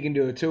stand-up. He can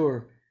do a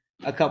tour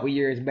a couple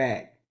years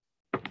back.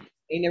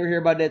 Ain't never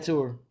hear about that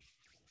tour.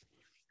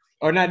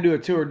 Or not do a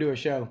tour, do a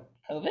show.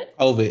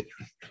 COVID.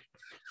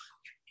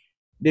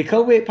 Did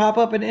COVID pop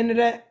up at the end of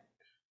that?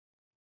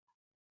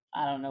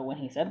 I don't know when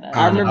he said that.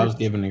 I remember I was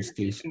giving an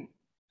excuse.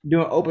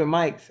 Doing open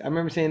mics. I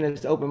remember saying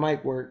this open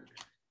mic work.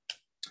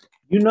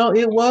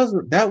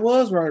 That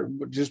was right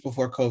just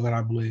before COVID,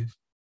 I believe.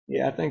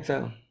 Yeah, I think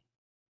so.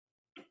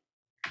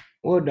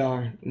 Well,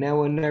 darn. Now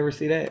we'll never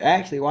see that.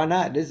 Actually, why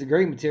not? This is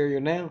great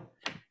material now.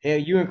 Hell,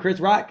 you and Chris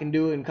Rock can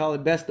do it and call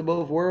it Best of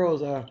Both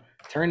Worlds or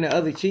Turn the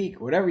Other Cheek,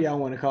 whatever y'all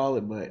want to call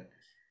it, but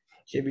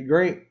should be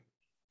great.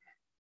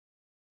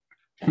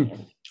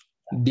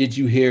 Did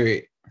you hear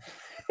it?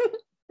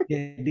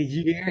 Yeah, did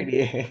you hear it?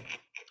 Yeah.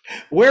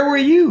 Where were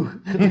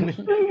you?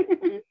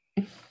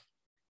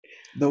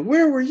 The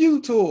Where Were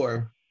You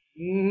tour.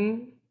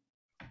 Mm-hmm.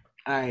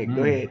 All right,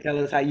 go ahead.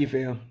 Tell us how you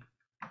feel.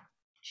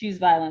 Choose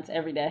violence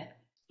every day.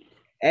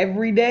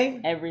 Every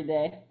day? Every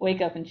day.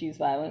 Wake up and choose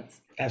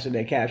violence. That's what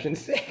that caption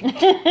said.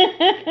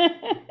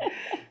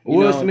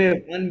 Will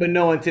Smith,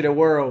 unbeknown to the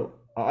world.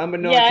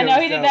 Unbeknown to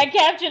himself, he did that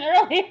caption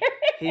earlier.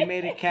 He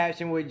made a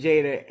caption with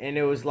Jada, and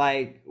it was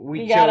like,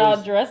 we got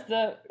all dressed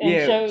up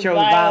and chose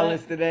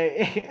violence today.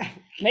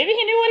 Maybe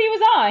he knew what he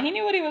was on. He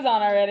knew what he was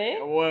on already.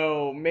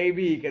 Well,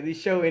 maybe, because his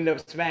show ended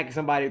up smacking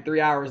somebody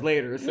 3 hours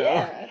later. So,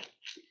 yeah.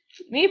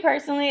 Me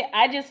personally,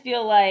 I just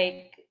feel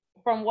like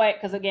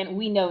because again,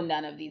 we know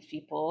none of these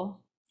people,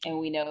 and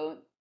we don't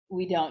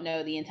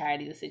know the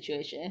entirety of the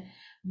situation.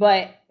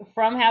 But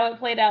from how it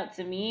played out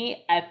to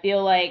me, I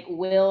feel like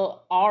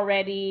Will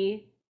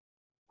already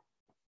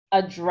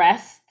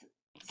addressed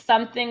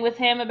something with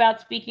him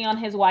about speaking on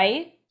his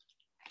wife,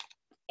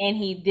 and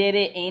he did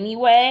it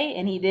anyway,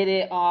 and he did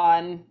it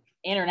on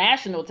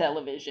international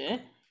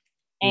television,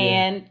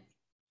 and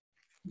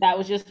that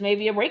was just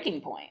maybe a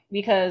breaking point,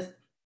 because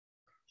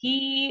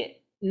he,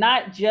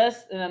 not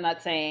just, and I'm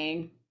not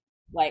saying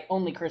like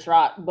only Chris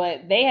Rock,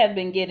 but they have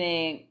been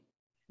getting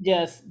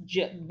just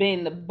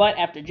being the butt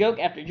after joke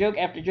after joke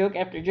after joke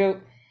after joke,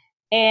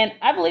 and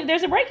I believe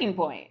there's a breaking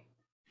point.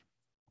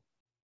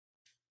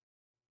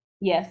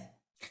 Yes.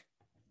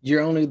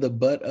 You're only the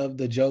butt of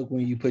the joke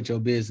when you put your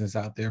business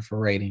out there for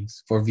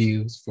ratings, for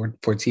views, for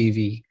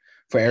TV,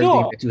 for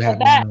everything that you have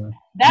going on.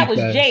 That was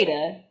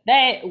Jada.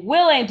 That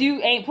Will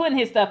ain't putting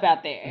his stuff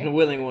out there.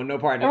 Will ain't want no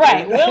part of it.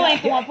 Right. Will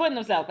ain't the one putting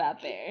himself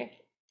out there.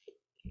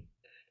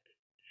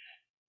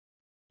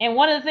 And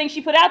one of the things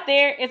she put out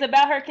there is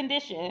about her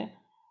condition.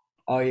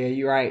 Oh yeah,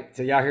 you're right.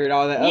 So y'all heard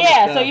all that. Other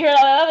stuff. So you heard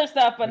all that other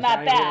stuff, but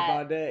not that.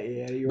 About that.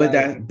 Yeah, you're but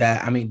right.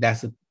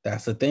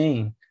 that's a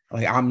thing.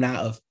 Like I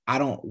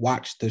don't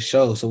watch the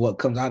show, so what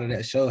comes out of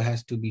that show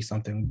has to be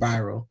something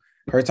viral.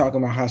 Her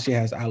talking about how she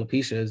has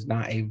alopecia is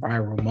not a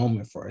viral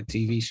moment for a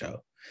TV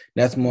show.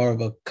 That's more of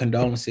a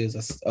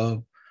condolences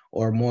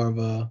or more of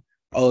a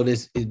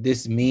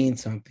this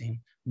means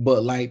something.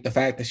 But like the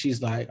fact that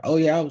she's like, oh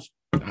yeah,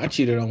 I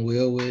cheated on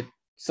Will with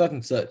such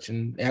and such,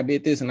 and I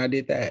did this and I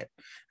did that.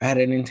 I had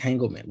an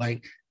entanglement.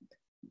 Like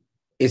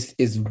it's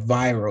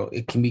viral.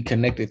 It can be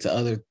connected to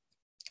other.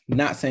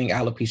 Not saying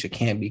alopecia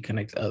can't be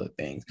connected to other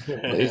things, but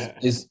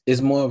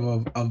it's more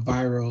of a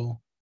viral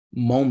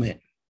moment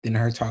than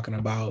her talking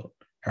about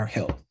her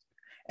health,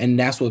 and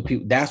that's what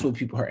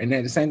people heard. And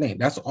then the same thing.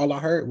 That's all I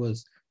heard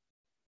was,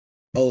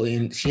 oh,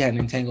 and she had an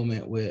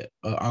entanglement with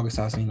August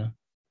Alsina.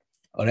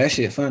 Oh, that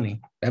shit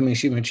funny. That means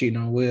she been cheating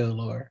on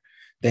Will, or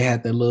they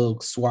had the little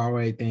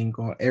soiree thing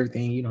going.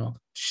 Everything,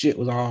 shit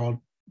was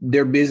all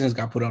their business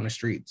got put on the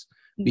streets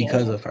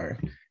because of her.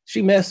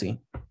 She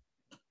messy.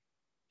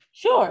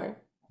 Sure.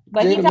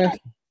 But so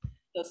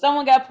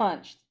someone got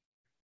punched.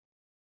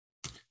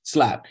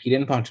 Slapped. He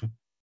didn't punch him.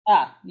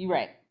 You're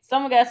right.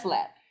 Someone got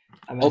slapped.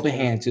 Open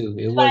hand too.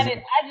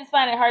 I just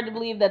find it hard to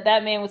believe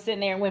that man was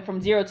sitting there and went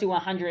from 0 to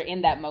 100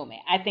 in that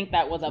moment. I think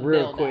that was a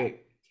real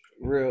quick.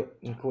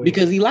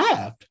 Because he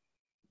laughed.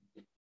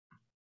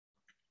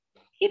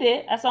 He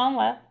did. I saw him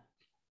laugh.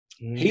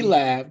 He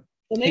laughed.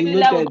 So he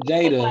looked at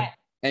Jada,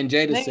 and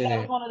Jada said,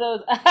 that was one of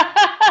those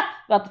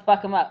about to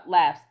fuck him up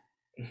laughs.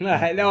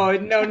 No,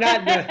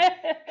 not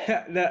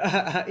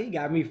the he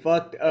got me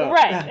fucked up.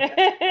 Right.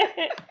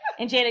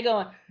 And Jada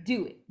going,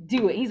 do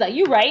it. He's like,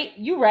 you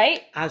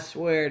right. I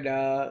swear,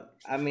 dog.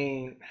 I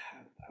mean,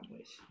 I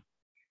wish.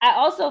 I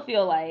also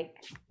feel like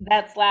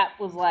that slap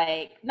was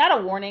like not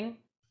a warning,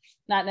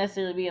 not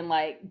necessarily being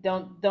like,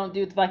 don't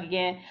do the fuck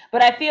again.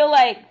 But I feel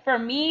like for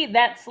me,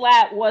 that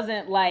slap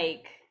wasn't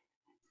like,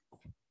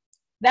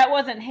 that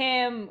wasn't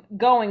him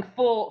going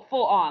full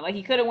on. Like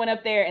he could have went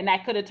up there and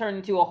that could have turned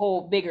into a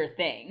whole bigger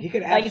thing. He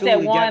could like you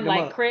said, one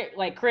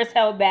like Chris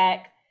held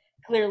back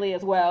clearly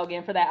as well,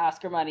 again for that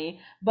Oscar money,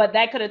 but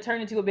that could have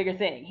turned into a bigger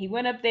thing. He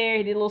went up there,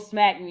 he did a little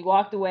smack, and he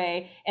walked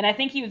away. And I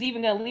think he was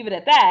even gonna leave it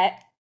at that.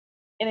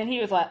 And then he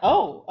was like,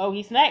 "Oh,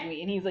 he smacked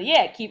me," and he's like,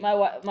 "Yeah, keep my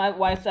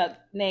wife's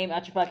name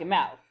out your fucking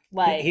mouth."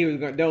 Like he was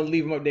gonna, don't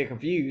leave him up there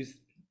confused.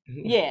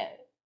 Yeah.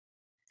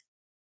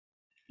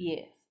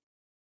 Yes.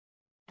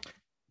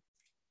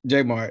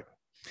 J Mart,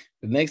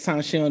 the next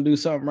time she don't do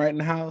something right in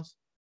the house,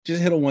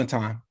 just hit her one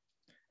time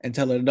and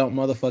tell her don't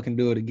motherfucking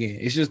do it again.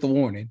 It's just a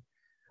warning.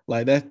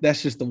 Like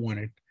that's just a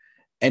warning.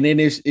 And then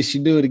if she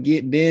do it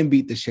again, then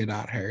beat the shit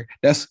out of her.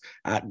 That's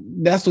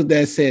what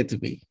that said to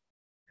me.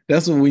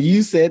 That's what when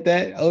you said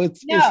that.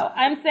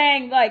 I'm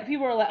saying like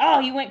people are like,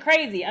 oh, he went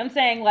crazy. I'm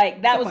saying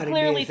like that was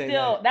clearly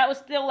that was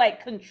still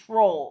like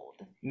controlled.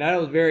 No, that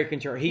was very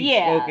controlled. He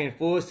spoke in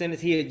full sentence.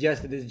 He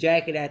adjusted his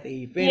jacket after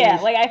he finished. Yeah,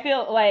 like I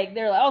feel like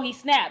they're like, oh, he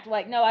snapped.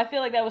 Like no, I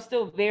feel like that was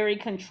still very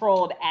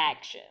controlled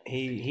action.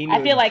 He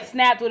I feel like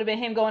snapped would have been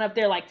him going up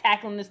there like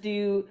tackling this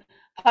dude,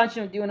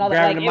 punching him, doing all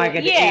that. Grabbing the mic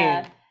at the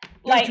end.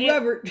 Like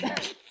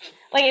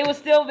like it was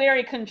still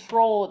very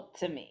controlled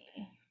to me.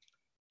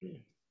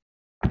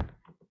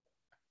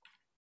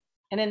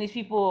 And then these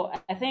people,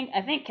 I think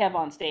Kev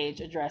on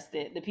stage addressed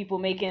it. The people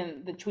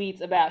making the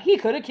tweets about he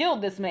could have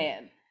killed this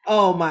man.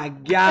 Oh my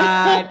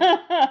God!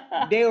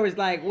 They was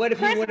like, "What if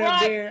Chris he went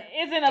Rock up there?"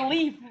 Isn't a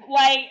leaf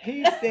like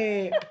he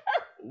said?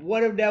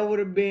 What if that would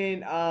have been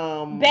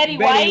Betty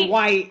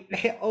White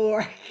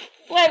or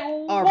like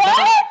or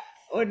what?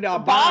 Or no,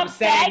 Bob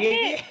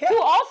Saget,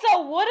 who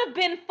also would have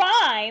been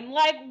fine.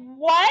 Like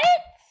what?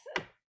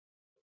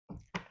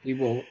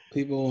 People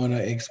want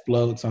to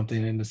explode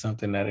something into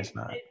something that it's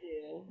not.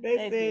 They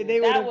said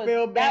they would have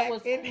fell back. That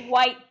was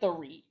quite the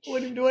reach.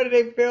 What if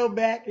they fell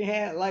back and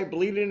had like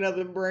bleeding of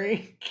the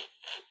brain?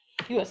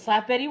 You would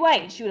slap Betty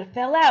White and she would have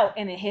fell out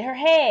and it hit her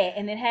head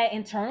and then had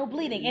internal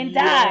bleeding and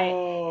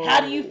died.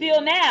 How do you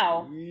feel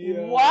now?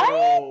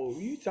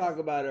 What? You talk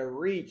about a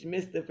reach,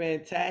 Mr.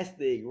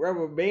 Fantastic,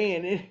 rubber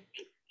band. I'm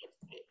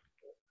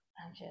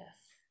just.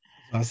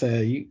 I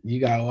said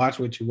you gotta watch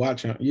what you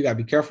watch. You gotta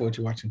be careful what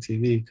you watch on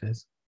TV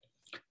because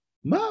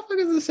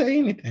Motherfuckers will say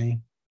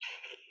anything.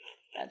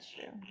 That's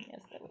true.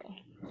 Yes, they will.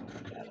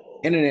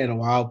 Internet a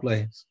wild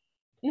place.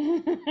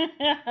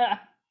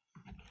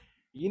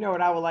 You know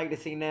what I would like to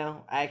see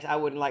now? Actually, I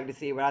wouldn't like to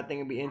see it, but I think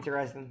it'd be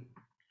interesting.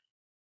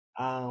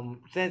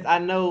 Since I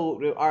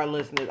know our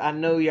listeners, I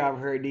know y'all have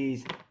heard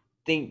these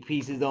think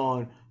pieces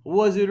on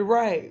was it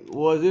right?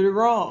 Was it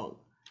wrong?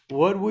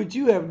 What would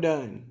you have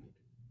done?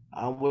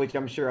 Which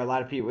I'm sure a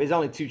lot of people. It's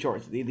only two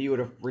choices: either you would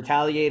have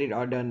retaliated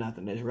or done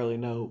nothing. There's really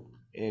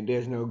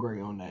there's no gray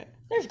on that.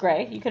 There's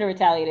gray. You could have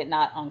retaliated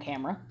not on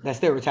camera. That's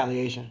still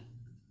retaliation.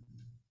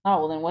 Oh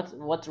well, then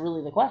what's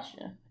really the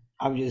question?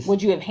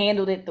 Would you have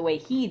handled it the way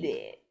he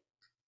did?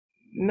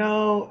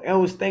 No, I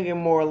was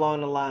thinking more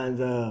along the lines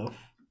of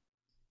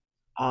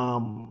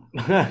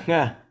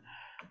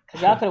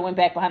because y'all could have went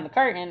back behind the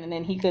curtain and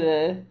then he could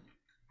have.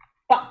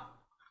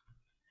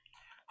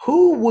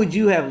 Who would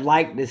you have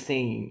liked to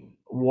see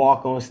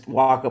walk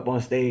up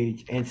on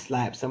stage and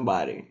slap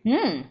somebody?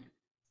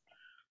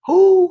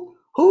 Who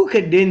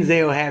could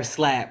Denzel have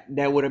slapped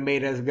that would have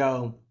made us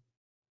go,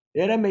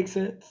 yeah, that makes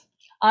sense?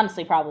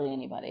 Honestly, probably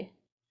anybody.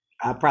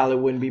 I probably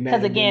wouldn't be mad.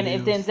 Because again,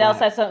 if Denzel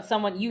said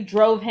someone, you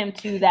drove him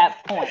to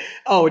that point.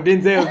 Oh,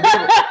 Denzel's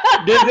different.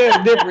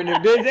 Denzel's different. If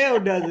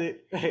Denzel does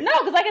it, no,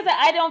 because like I said,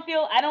 I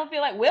don't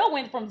feel like Will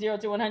went from 0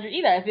 to 100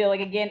 either. I feel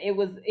like again, it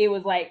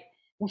was like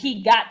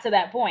he got to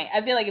that point.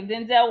 I feel like if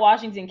Denzel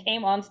Washington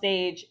came on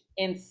stage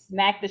and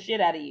smacked the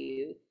shit out of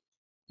you,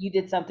 you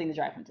did something to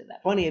drive him to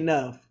that point. Funny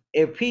enough,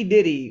 if P.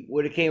 Diddy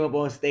would have came up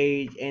on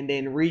stage and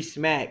then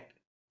re-smacked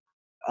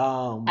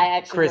I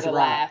actually Chris would have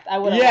Rock. laughed. I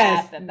would have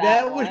laughed at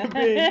that would have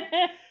been.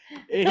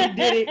 And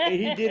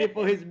he did it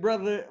for his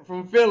brother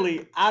from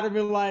Philly. I'd have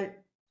been like,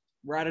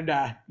 ride or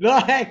die.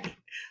 Like,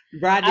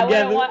 ride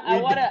together.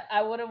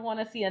 I would have want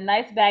to see a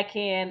nice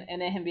backhand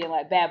and then him being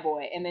like bad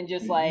boy and then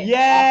just like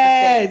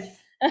yes.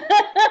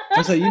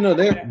 So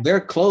they're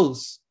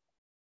close.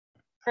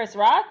 Chris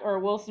Rock or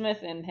Will Smith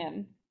and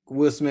him?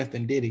 Will Smith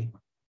and Diddy.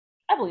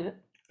 I believe it.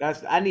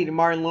 I needed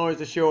Martin Lawrence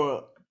to show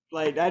up.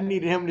 Like I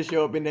needed him to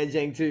show up in that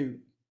jank too.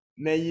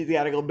 Now you just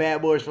gotta go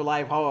Bad Boys for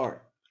Life hard.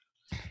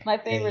 My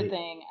favorite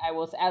thing I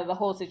will out of the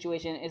whole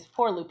situation is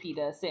poor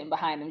Lupita sitting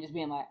behind him, just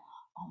being like,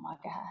 "Oh my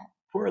god."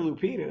 Poor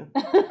Lupita.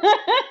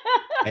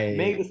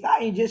 Meg Thee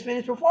Stallion just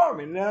finished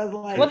performing. And I was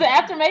like, was it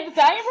after Meg Thee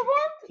Stallion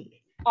performed?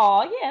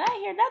 Oh yeah, I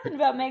didn't hear nothing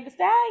about Meg Thee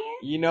Stallion.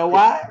 You know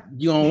why?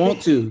 You don't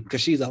want to,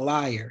 because she's a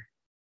liar.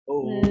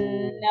 Oh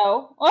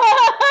no.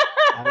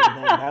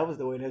 that was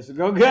the way this would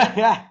go.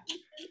 Good.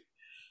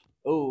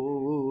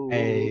 Oh.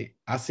 Hey,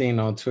 I seen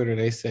on Twitter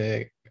they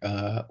said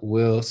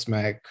Will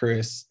smacked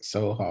Chris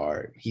so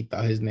hard he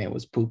thought his name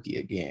was Pookie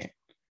again.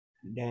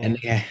 Damn. And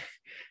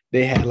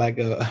they had like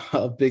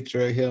a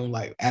picture of him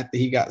like after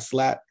he got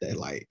slapped that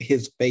like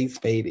his face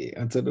faded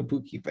until the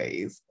Pookie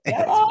phase.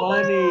 That's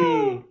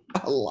funny.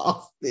 I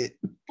lost it.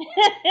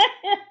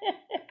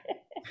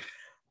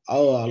 I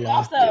lost it.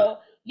 Also,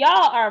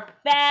 y'all are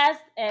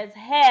fast as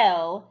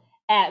hell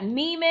at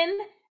memeing,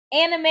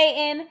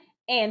 animating,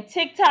 and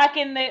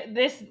TikToking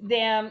this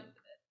damn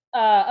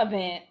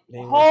event.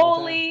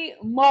 Holy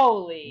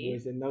moly.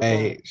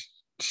 Hey,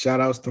 shout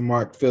outs to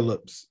Mark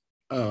Phillips.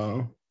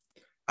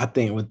 I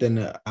think within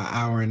an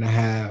hour and a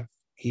half,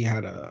 he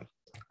had a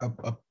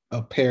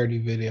parody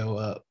video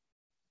up.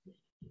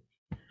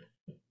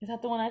 Is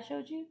that the one I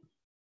showed you?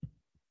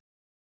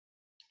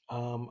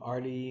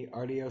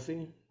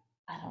 RDOC?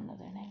 I don't know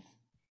their names.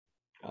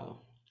 Oh.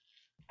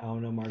 I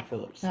don't know Mark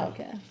Phillips. So.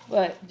 Okay.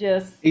 But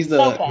just he's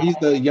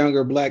the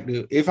younger black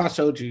dude. If I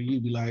showed you,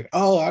 you'd be like,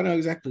 oh, I know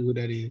exactly who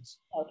that is.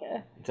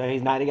 Okay. So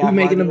he's not the guy who's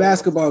making the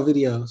basketball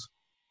videos.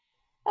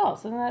 Oh,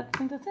 so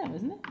that's him,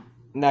 isn't it?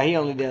 No, he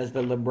only does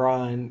the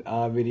LeBron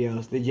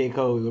videos, the J.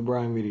 Cole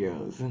LeBron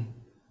videos.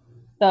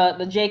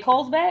 The J.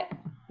 Cole's back?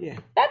 Yeah.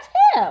 That's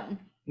him.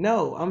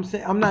 No,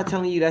 I'm not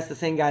telling you that's the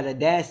same guy that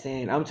Dash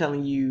saying. I'm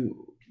telling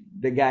you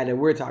the guy that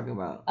we're talking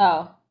about.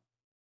 Oh.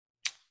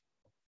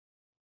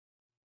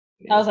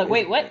 I was like,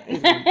 wait, what?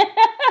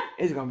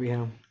 It's gonna be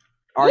him.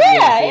 RDOC,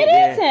 it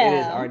is him. It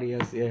is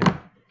RDOC,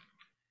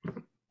 yeah.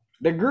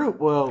 The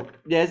group, well,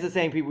 yeah, it's the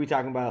same people we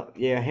talking about.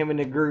 Yeah, him and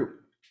the group,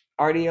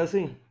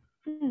 RDOC.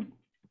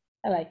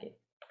 I like it.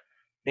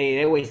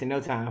 They're wasting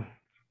no time.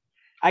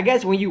 I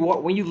guess when you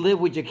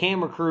live with your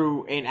camera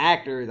crew and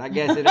actors, I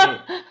guess it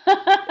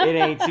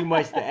ain't too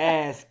much to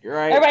ask,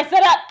 right? Everybody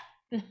set up.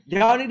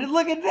 Y'all need to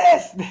look at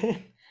this.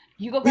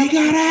 We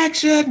got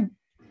action.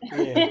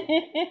 Yeah.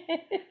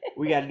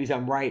 We got to do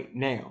something right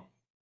now.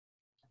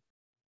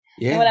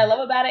 Yeah. And what I love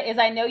about it is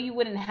I know you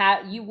wouldn't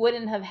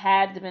have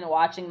had to been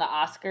watching the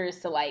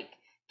Oscars to like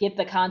get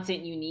the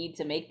content you need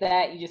to make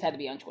that. You just had to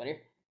be on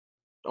Twitter.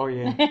 Oh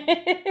yeah.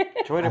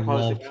 Twitter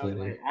posted.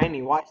 Twitter. I didn't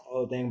even watch the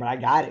whole thing, but I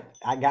got it.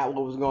 I got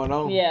what was going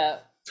on. Yeah.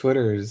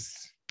 Twitter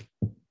is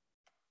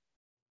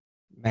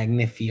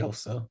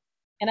magnificioso.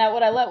 And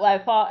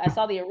I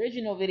saw the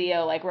original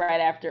video like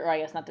right after, or I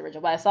guess not the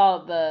original, but I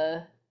saw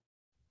the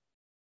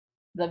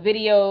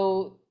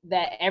video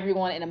that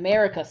everyone in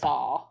America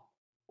saw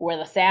where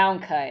the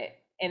sound cut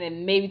And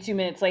then maybe 2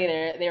 minutes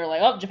later, they were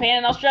like, "Oh, Japan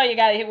and Australia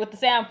got to hit with the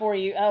sound for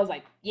you." I was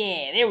like,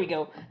 "Yeah, there we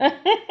go."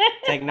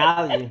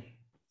 Technology.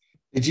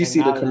 Did you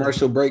see the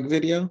commercial break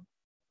video?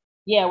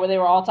 Yeah, where they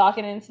were all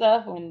talking and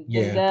stuff when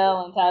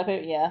Denzel and Tyler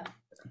Perry. Yeah.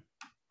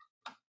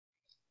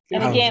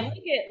 And again,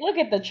 look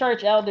at the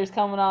church elders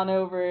coming on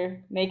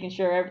over, making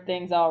sure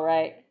everything's all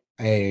right.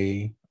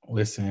 Hey,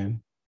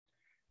 listen,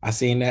 I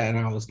seen that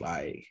and I was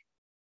like,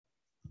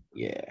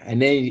 yeah.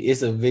 And then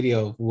it's a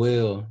video of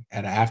Will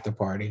at an after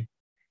party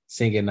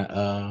singing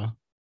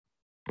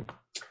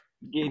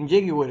getting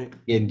jiggy with it.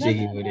 Getting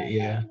jiggy with it,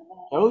 yeah.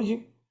 Told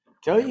you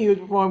he was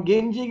performing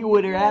Getting Jiggy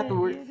with her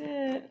afterwards.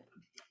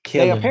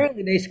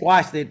 Apparently they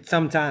squashed it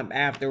sometime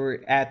after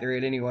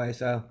it anyway,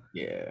 so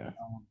yeah.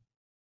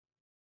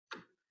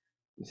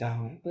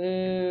 So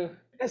boo.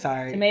 It's all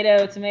right.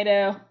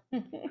 Tomato.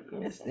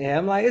 Yeah,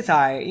 I'm like, it's all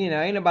right. You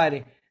know, ain't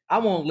nobody. I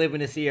won't live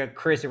in to see a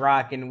Chris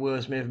Rock and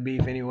Will Smith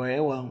beef anyway.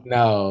 It won't.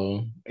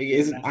 No.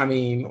 I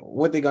mean,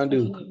 what they gonna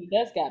do? He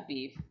does got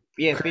beef.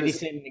 Yeah, 50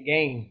 Cent in the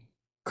game.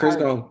 Chris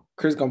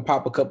gonna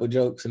pop a couple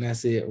jokes and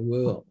that's it.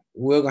 Will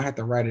gonna have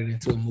to write it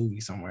into a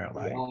movie somewhere.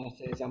 Like, I want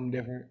to say something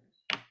different.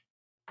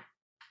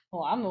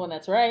 Well, I'm the one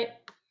that's right.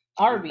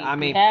 Arby's. I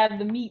mean, have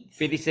the meats.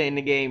 50 Cent in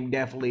the game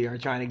definitely are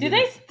trying to get. Do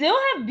they still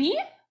have beef?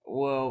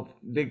 Well,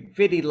 the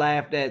 50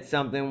 laughed at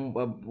something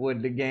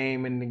with the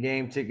game, and the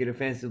game took it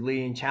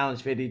offensively and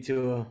challenged 50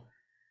 to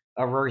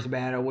a verse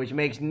battle, which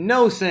makes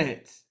no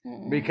sense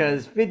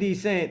because 50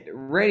 Cent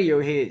radio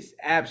hits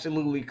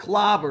absolutely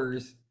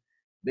clobbers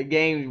the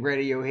game's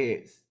radio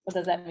hits. But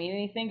does that mean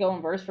anything?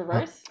 Going verse for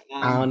verse?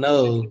 I don't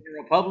know.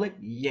 Republic,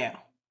 yeah.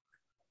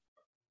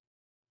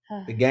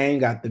 The game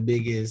got the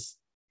biggest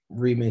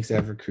remix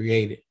ever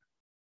created.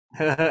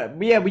 Yeah,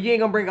 but you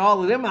ain't gonna bring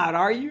all of them out,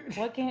 are you?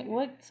 What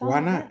song? Why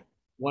not?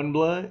 One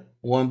Blood.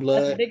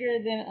 That's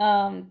bigger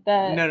than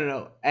that.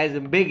 No. As the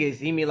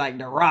biggest, he mean like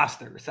the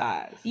roster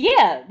size.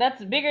 Yeah,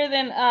 that's bigger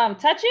than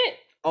Touch It.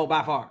 Oh,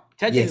 by far.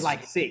 Touch It is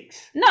like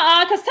 6.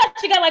 No, because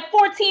Touch It got like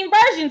 14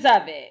 versions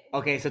of it.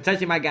 Okay, so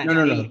Touch It might got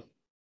no.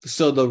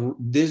 So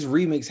this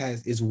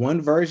remix is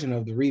one version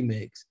of the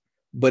remix,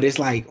 but it's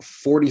like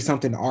 40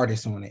 something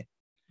artists on it.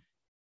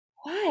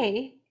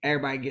 Why?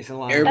 Everybody gets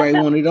along. Everybody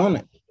wanted on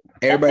it.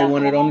 Everybody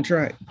wanted on the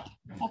track.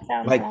 That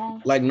sounds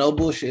long. Like no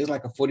bullshit. It's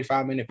like a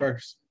 45-minute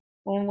verse.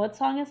 And what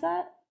song is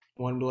that?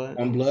 One Blood.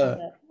 One Blood.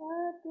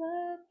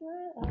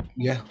 Okay.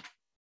 Yeah.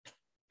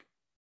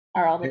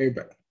 Are all the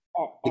people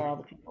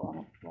on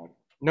it?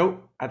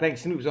 Nope. I think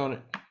Snoop's on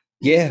it.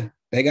 Yeah.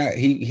 They got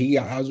he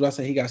I was about to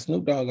say he got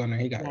Snoop Dogg on there.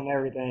 He got on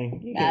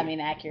everything. I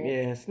mean, accurate.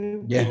 Yeah,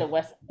 Snoop. Yeah. He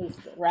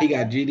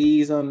got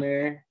GDs on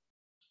there.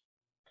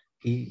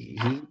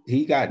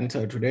 He got in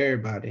touch with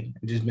everybody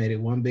and just made it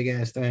one big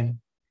ass thing.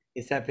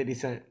 Except 50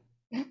 Cent.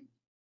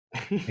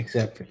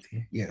 Except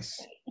 50,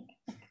 yes.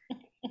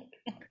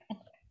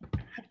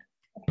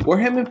 Were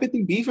him and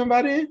 50 beefing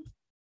by then?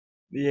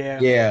 Yeah.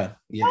 How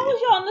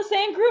was y'all in the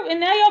same group and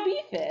now y'all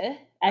beefing?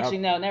 Actually,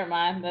 no, never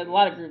mind. A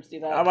lot of groups do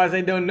that. I was about to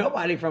say, don't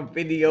nobody from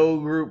 50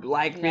 old group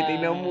like 50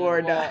 no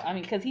more. Well, I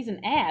mean, because he's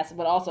an ass,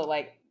 but also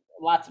like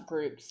lots of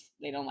groups,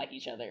 they don't like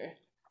each other.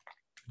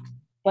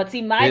 But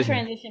see, my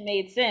transition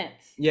made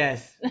sense.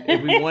 Yes,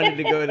 if we wanted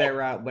to go that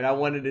route, but I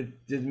wanted to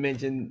just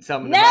mention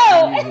something. No,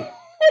 I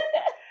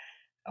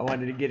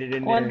wanted to get it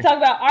in there. I wanted to talk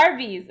about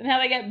Arby's and how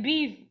they got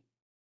beef.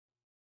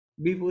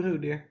 Beef with who,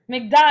 dear?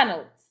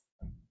 McDonald's.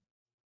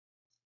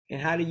 And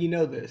how do you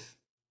know this?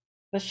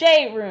 The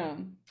Shade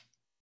Room.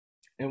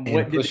 And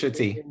what did Pusha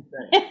T?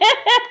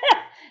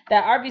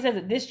 That Arby's has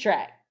a diss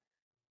track.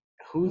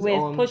 Who's with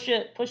on?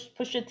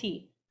 Pusha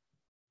T.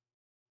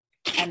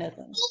 I know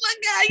something. Oh my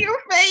God, your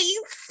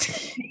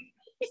face.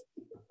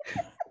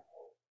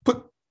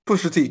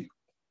 Pusha T.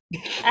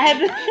 I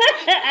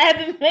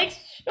had to make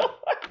sure.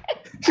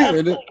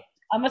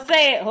 I'm gonna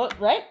say it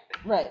right.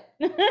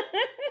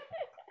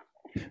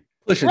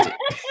 Pusha T.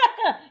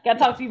 Gotta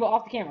talk to people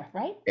off the camera,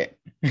 right? Yeah.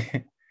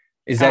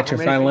 Is that your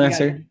final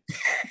answer?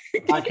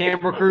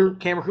 Camera crew.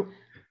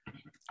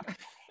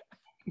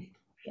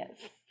 Yes.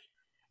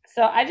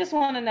 So I just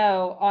want to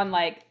know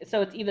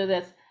so it's either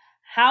this.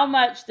 How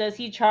much does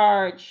he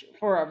charge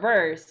for a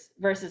verse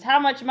versus how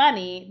much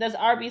money does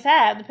Arby's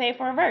have to pay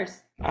for a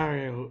verse? I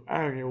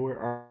don't know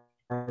where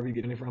Arby's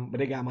getting it from, but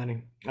they got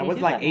money. Was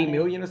it like 8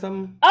 million or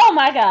something? Oh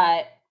my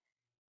God.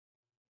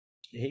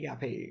 Yeah, he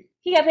got paid.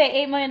 He got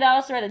paid $8 million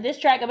to write a diss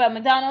track about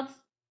McDonald's?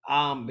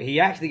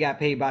 He actually got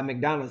paid by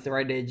McDonald's to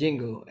write that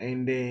jingle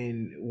and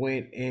then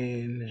went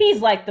and...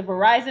 He's like the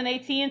Verizon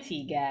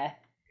AT&T guy.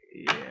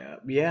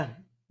 Yeah.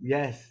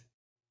 Yes.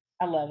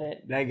 I love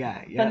it. That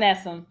guy. Yep.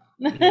 Finesse him.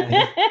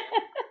 Yeah.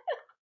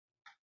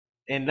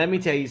 And let me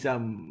tell you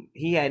something.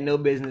 He had no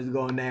business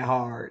going that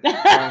hard.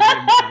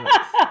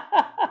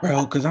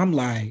 Bro, because I'm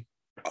like,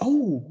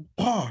 oh,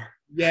 bar.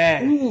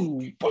 Yeah.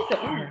 Ooh,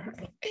 bar.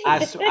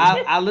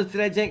 I looked at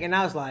that jank and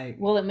I was like,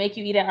 will it make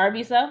you eat at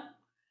Arby's though?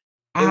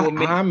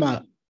 I'm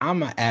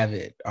a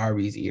avid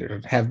Arby's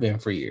eater, have been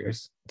for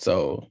years.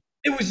 So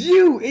it was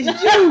you. It's you.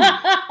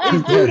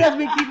 It's you that's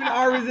been keeping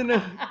Arby's in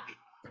the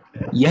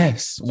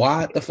Yes,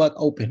 wide the fuck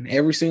open.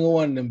 Every single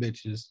one of them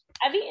bitches.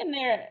 I've eaten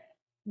there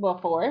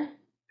before.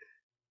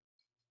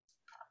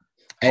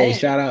 Hey,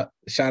 shout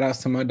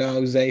outs to my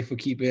dog Zay for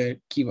keeping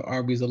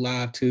Arby's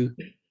alive too.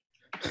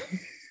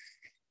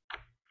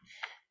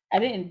 I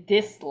didn't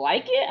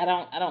dislike it. I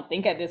don't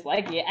think I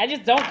dislike it. I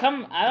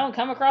don't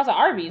come across an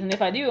Arby's. And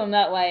if I do, I'm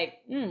not like,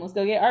 let's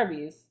go get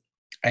Arby's.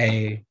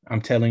 Hey,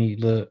 I'm telling you,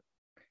 look,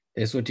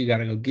 that's what you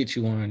gotta go get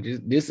you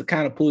one. This will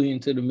kind of pull you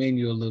into the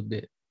menu a little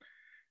bit.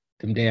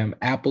 Them damn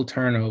apple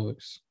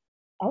turnovers.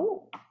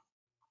 Oh.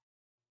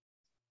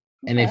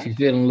 And if you're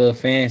feeling a little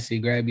fancy,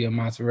 grab you a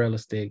mozzarella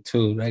stick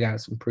too. They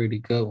got some pretty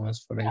good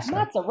ones for their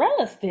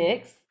mozzarella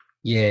sticks.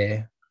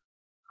 Yeah.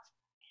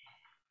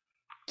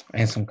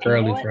 And some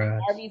curly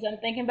fries. Arby's I'm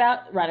thinking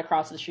about right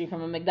across the street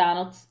from a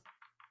McDonald's.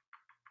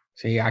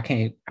 See,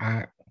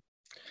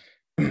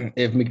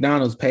 if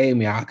McDonald's paid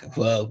me, I could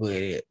fuck with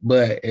it.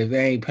 But if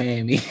they ain't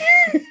paying me,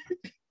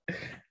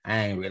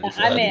 I ain't really.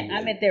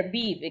 I meant their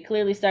beef. It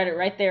clearly started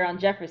right there on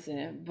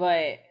Jefferson,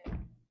 but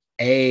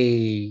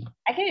hey,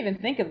 I can't even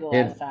think of the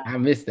last time. I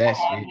missed that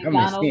shit. I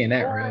miss seeing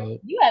that road.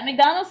 You had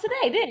McDonald's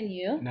today, didn't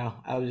you? No,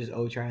 I was just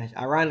old trash.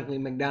 Ironically,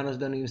 McDonald's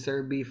don't even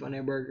serve beef on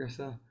their burger,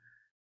 so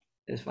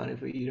it's funny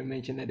for you to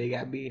mention that they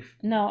got beef.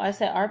 No, I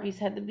said Arby's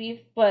had the beef,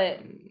 but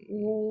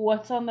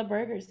what's on the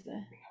burgers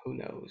then? Who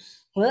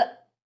knows? What?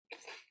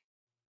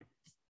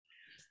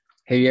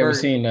 Have you ever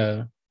seen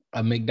a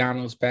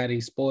McDonald's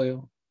patty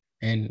spoil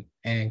and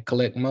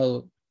collect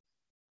mode?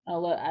 Oh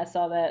look, I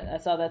saw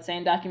that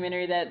same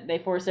documentary that they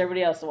forced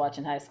everybody else to watch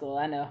in high school.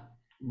 I know.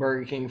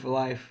 Burger King for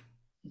life.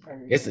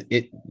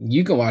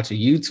 You can watch a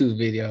YouTube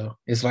video.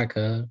 It's like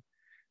an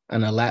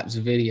elapsed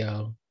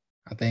video,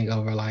 I think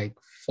over like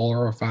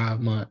 4 or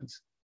 5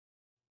 months.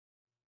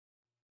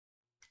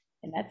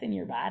 And that's in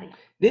your body.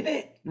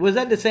 Was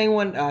that the same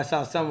one? I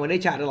saw someone, they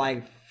tried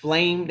to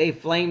flame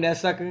that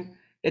sucker.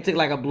 They took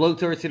like a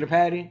blowtorch to the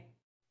patty.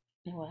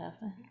 And what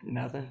happened?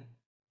 Nothing.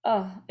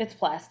 Oh, it's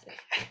plastic.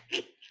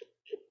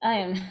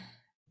 I was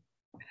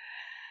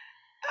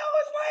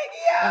like,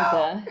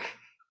 yo.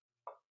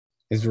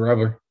 It's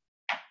rubber.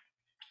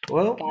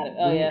 Well, got it.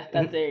 Oh yeah,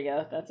 there you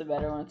go. That's a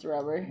better one. It's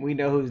rubber. We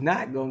know who's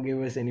not gonna give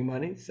us any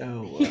money, so.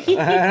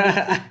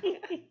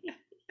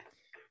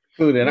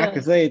 Ooh, then I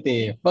can say it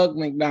then. Fuck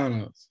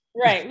McDonald's.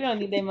 Right, we don't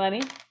need their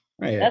money.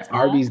 Right, that's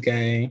Arby's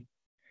gang.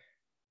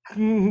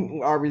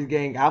 Arby's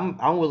gang.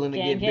 I'm willing to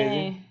get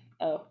busy.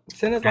 Oh,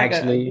 send us like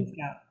a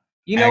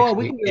you know what?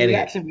 We can do a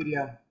reaction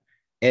video.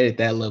 Edit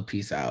that little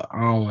piece out. I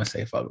don't want to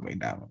say fuck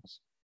McDonald's.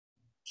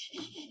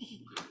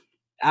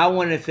 I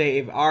want to say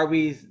if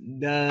Arby's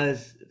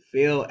does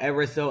feel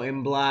ever so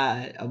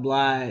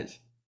obliged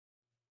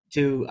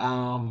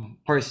to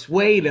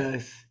persuade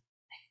us,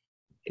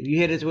 if you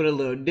hit us with a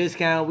little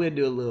discount, we'll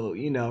do a little,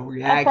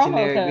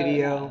 reactionary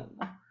video.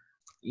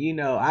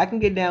 I can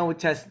get down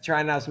with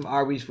trying out some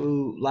Arby's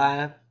food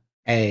live.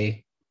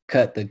 Hey,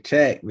 cut the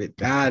check, but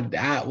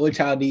what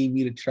y'all need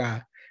me to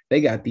try?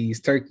 They got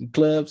these turkey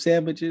club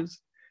sandwiches.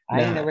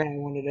 I ain't never had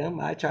one of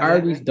them. I tried.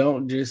 Arby's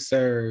don't just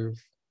serve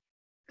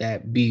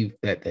that beef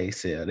that they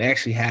sell. They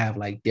actually have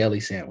like deli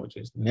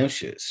sandwiches. And them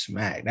shit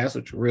smack. That's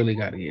what you really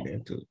got to get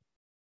into.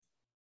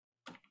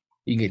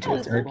 You get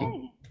your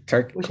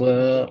turkey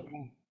club.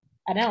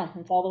 I know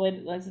it's all the way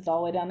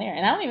down there,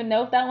 and I don't even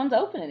know if that one's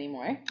open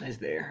anymore. It's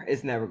there.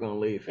 It's never gonna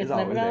leave. It's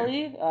never gonna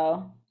leave.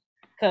 Oh,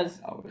 because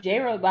Jay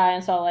rode by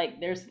and saw like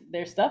there's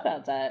stuff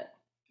outside.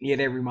 Yeah,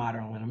 they're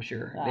remodeling. I'm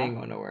sure they ain't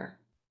going nowhere.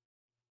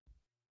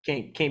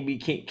 Can't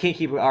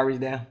keep Arby's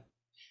down.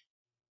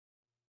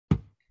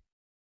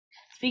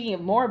 Speaking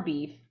of more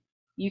beef,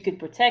 you could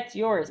protect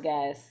yours,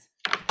 guys,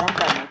 from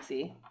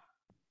pregnancy.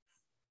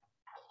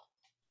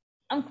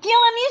 I'm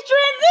killing these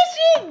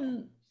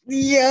transitions.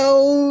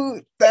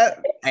 Yo,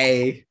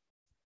 hey.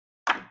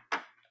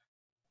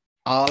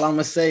 All I'm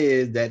gonna say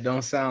is that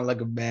don't sound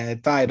like a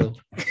bad title.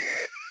 Thank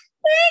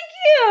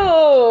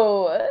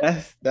you.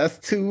 That's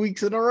 2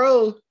 weeks in a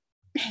row.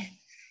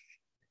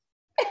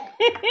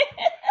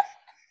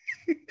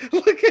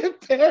 Look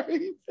at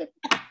Perry.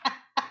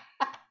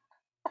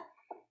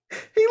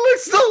 He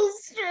looks so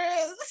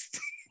stressed.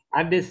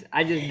 I just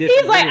disagree.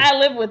 He's like, I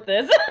live with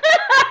this.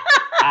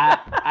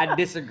 I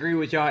disagree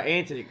with y'all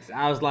antics.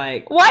 I was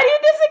like, why do you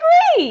disagree?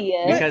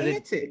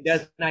 Because it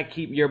does not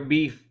keep your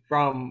beef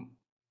from.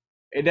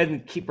 It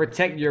doesn't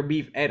protect your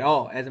beef at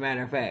all. As a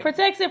matter of fact,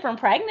 protects it from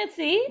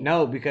pregnancy.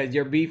 No, because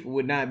your beef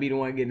would not be the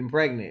one getting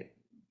pregnant.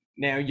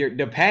 Now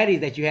the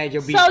patties that you had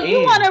your beef. So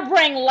you want to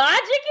bring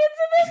logic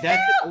into this?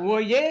 Well,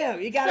 yeah,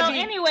 you got. So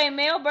anyway,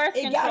 male birth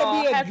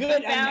control has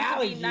been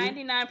found to be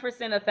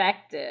 99%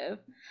 effective.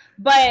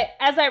 But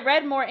as I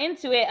read more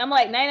into it, I'm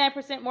like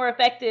 99% more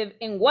effective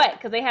in what?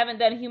 Because they haven't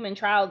done human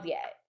trials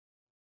yet.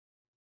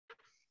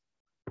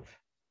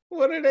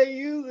 What are they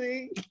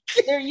using?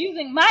 They're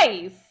using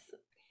mice.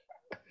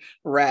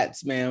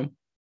 Rats, ma'am.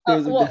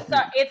 Well,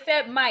 sorry, it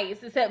said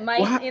mice. It said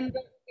mice in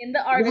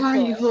the article. Why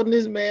are you holding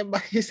this man by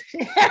his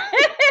hand?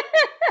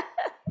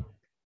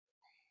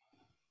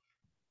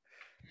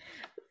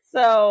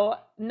 So,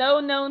 no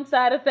known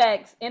side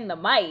effects in the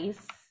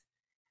mice.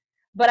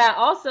 But I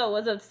also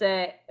was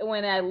upset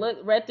when I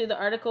read through the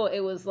article. It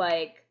was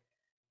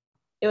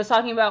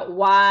talking about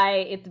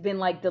why it's been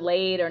like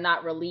delayed or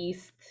not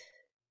released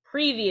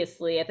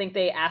previously. I think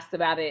they asked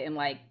about it in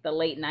like the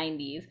late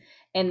 90s.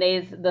 And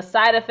the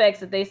side effects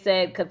that they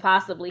said could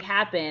possibly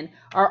happen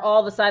are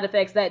all the side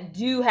effects that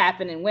do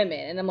happen in women.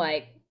 And I'm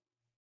like,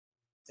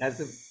 That's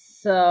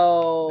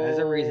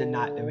a reason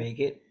not to make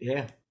it.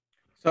 Yeah.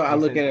 So I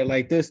look at it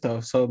like this though.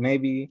 So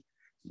maybe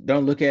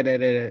don't look at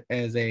it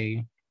as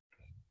a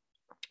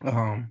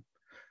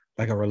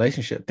like a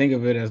relationship. Think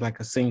of it as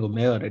like a single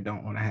male that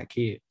don't want to have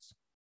kids.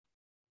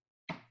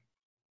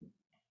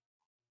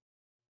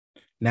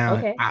 Now,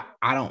 okay.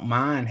 I don't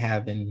mind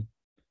having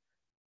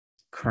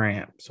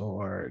cramps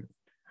or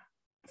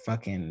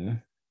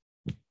fucking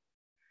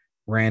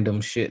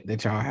random shit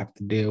that y'all have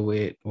to deal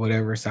with,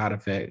 whatever side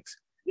effects,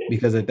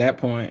 because at that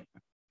point,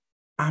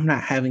 I'm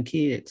not having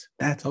kids.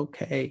 That's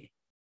okay.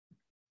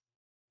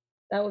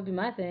 That would be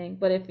my thing.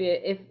 But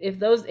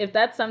if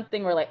that's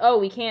something where like, oh,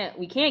 we can't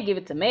give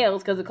it to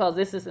males because it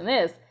causes this and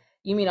this.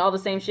 You mean all the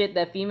same shit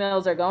that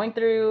females are going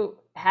through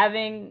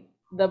having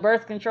the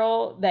birth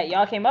control that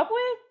y'all came up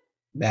with?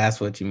 That's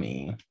what you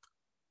mean.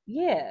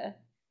 Yeah.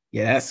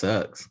 Yeah, that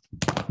sucks.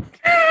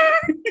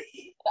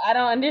 I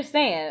don't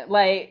understand.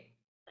 Like,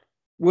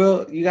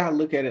 well, you gotta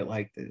look at it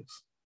like this.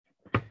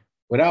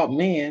 Without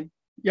men,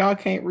 y'all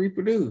can't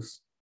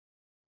reproduce.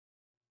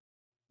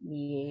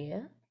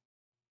 Yeah.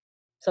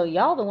 So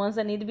y'all the ones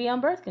that need to be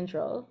on birth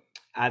control.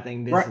 I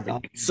think this is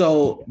all.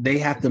 So they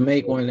have to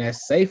make one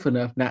that's safe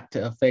enough not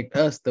to affect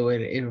us the way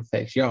that it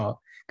affects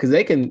y'all. Because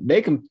they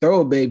can throw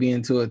a baby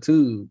into a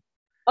tube.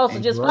 Oh, so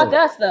just fuck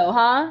us though,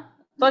 huh?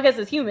 Fuck us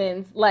as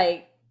humans.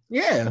 Like,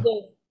 yeah.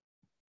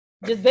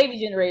 Just baby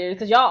generators,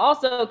 because y'all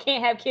also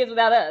can't have kids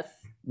without us.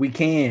 We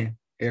can.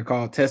 They're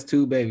called test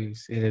tube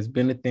babies. It has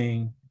been a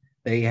thing.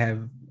 They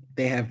have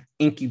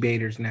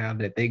incubators now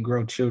that they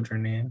grow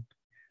children in.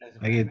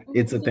 Like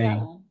it's a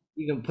thing.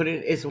 You can put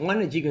it. It's one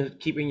that you can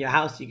keep in your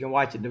house. You can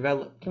watch it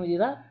develop. Can we do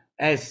that?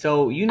 And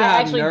so you know,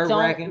 I actually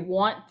don't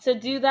want to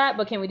do that,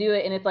 but can we do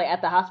it? And it's like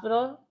at the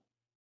hospital.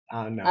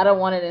 No. I don't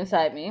want it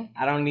inside me.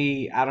 I don't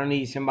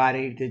need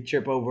somebody to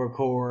trip over a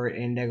cord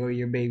and there go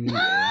your baby.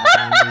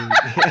 I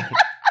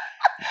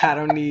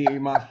don't need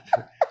my.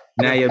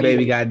 Now your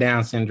baby got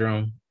Down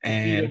syndrome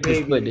and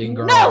his foot didn't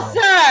grow. No,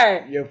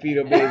 sir. Your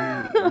fetal baby.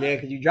 Yeah,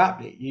 because you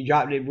dropped it. You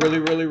dropped it really,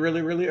 really,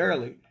 really, really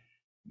early.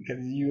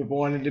 Because you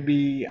wanted to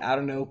be, I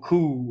don't know,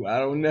 cool. I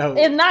don't know.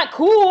 It's not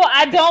cool.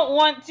 I don't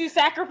want to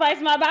sacrifice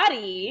my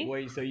body.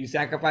 Wait, so you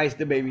sacrificed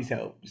the baby's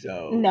health?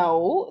 So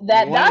no,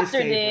 that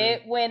doctor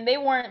did when they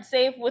weren't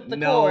safe with the cords.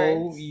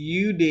 No,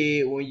 you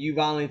did when you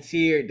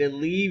volunteered to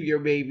leave your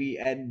baby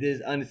at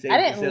this unsafe facility.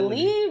 I didn't facility.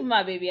 leave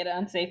my baby at an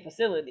unsafe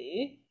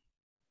facility.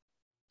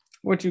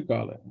 What you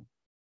call it?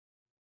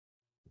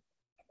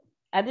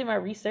 I did my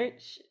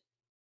research.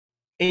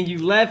 And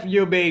you left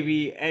your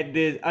baby at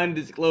this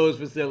undisclosed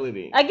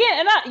facility.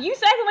 Again, and you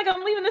acting like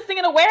I'm leaving this thing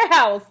in a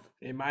warehouse.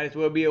 It might as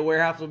well be a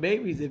warehouse of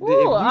babies. If you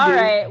all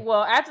right.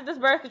 Well, after this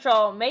birth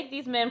control, make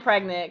these men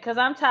pregnant because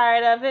I'm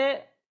tired of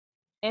it.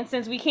 And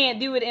since we can't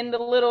do it in the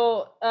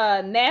little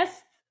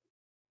nest,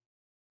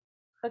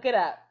 hook it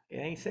up. It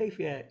ain't safe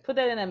yet. Put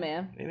that in there,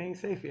 man. It ain't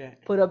safe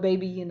yet. Put a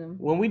baby in them.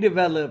 When we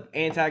develop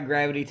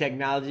anti-gravity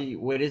technology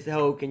where this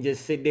hoe can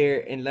just sit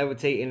there and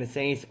levitate in the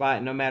same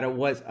spot no matter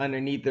what's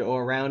underneath it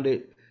or around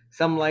it,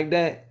 something like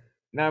that,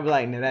 and I'll be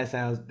like, no, that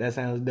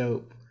sounds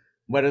dope.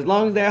 But as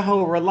long as that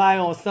hoe rely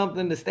on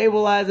something to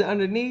stabilize it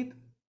underneath,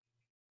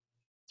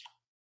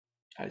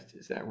 that's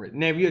just that rich.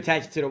 Now if you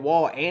attach it to the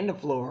wall and the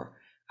floor,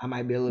 I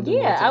might be a little bit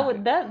more tempted. I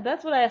would.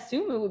 That's what I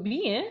assume it would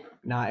be in.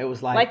 Nah, it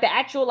was like the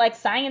actual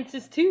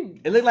scientists too.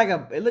 It looked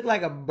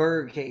like a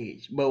bird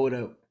cage, but with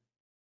a.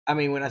 I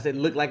mean, when I said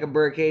look like a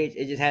bird cage,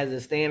 it just has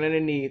a stand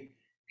underneath,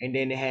 and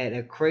then it had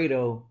a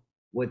cradle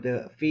with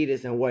the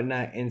fetus and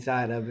whatnot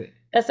inside of it.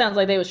 That sounds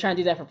like they was trying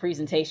to do that for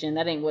presentation.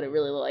 That ain't what it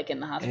really looked like in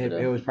the hospital.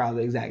 It was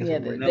probably exactly.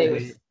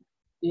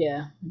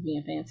 Yeah,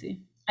 being fancy.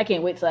 I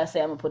can't wait till I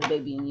say I'm gonna put a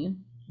baby in you.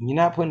 You're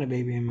not putting a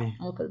baby in me.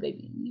 I'm gonna put a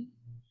baby in you.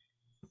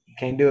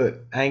 Can't do it.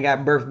 I ain't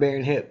got birth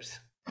bearing hips,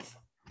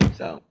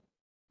 so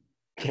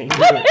can't do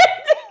it.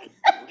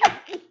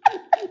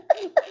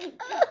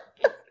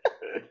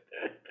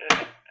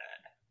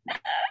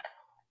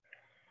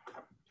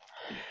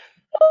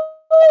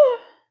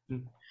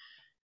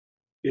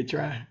 Good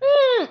try.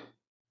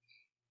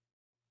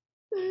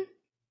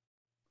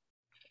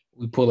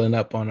 We pulling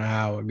up on an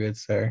hour, good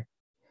sir.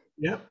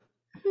 Yep.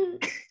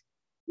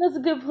 That's a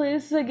good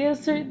place, I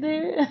guess, right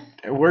there.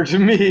 It works for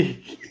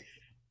me.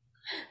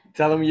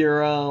 Tell them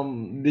your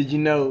did you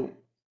know?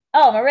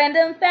 Oh, my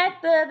random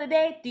fact of the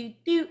day.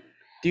 Do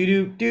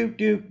do do do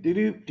do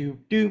do do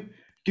do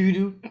do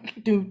do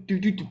do do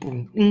do do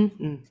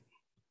boom.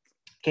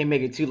 Can't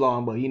make it too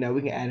long, but we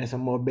can add in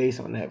some more bass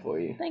on that for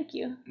you. Thank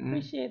you.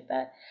 Appreciate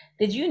that.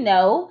 Did you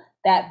know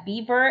that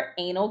beaver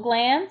anal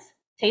glands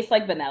taste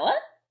like vanilla?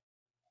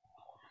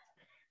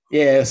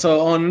 Yeah,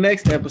 so on the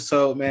next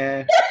episode,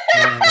 man,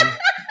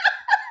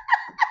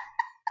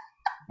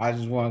 I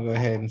just want to go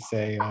ahead and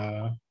say,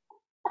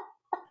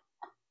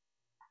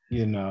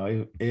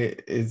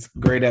 it's a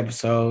great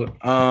episode.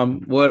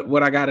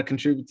 What I got to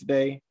contribute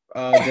today,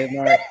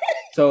 J-Mark?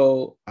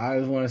 So I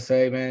just want to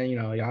say, man,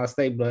 y'all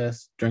stay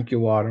blessed, drink your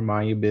water,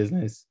 mind your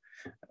business,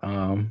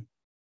 and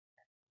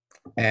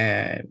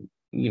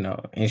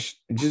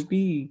just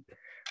be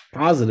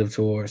positive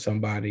towards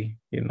somebody.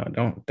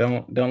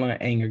 Don't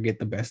let anger get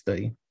the best of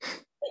you.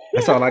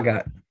 That's all I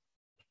got.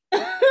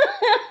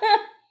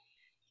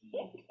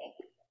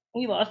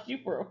 We lost you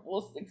for a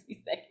full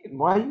 60 seconds.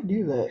 Why you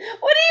do that?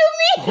 What do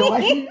you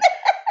mean?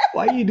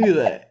 Why you do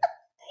that?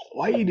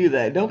 Why you do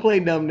that? Don't play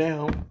dumb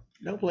now.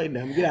 Don't play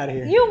dumb. Get out of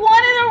here. You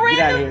wanted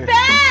a random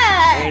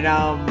fact. And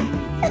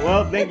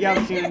well, thank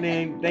y'all for tuning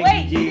in.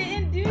 Thank you, G. You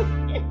didn't do.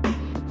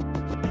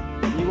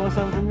 You want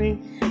something from me?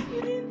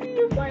 You didn't do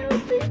your final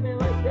statement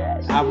like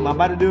that. I'm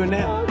about to do it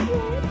now.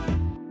 Okay.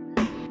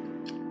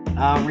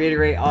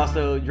 Reiterate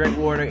also, drink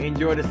water,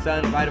 enjoy the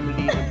sun, vitamin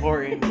D is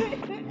important.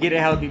 Get a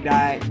healthy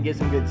diet, get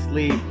some good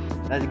sleep.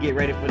 Let's get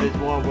ready for this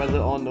warm weather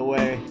on the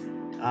way.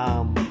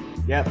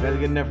 Yep, that's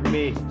good enough for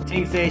me.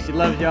 Tink says she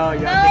loves y'all.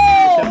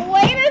 No,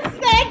 wait a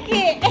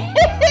second.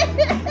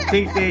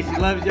 Tink says she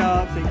loves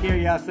y'all. Take care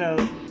of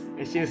yourselves.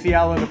 And she'll see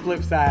y'all on the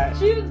flip side.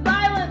 Choose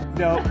violence.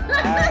 So,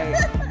 alright.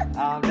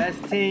 That's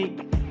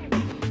Tink.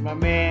 My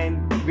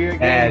man, Beer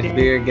Gang.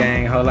 Beer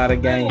Gang, whole lot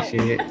of gang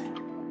shit.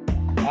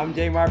 I'm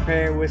J. Mark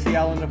Perry. We'll see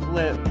y'all on the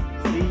flip.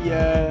 See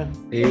ya.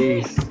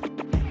 Peace.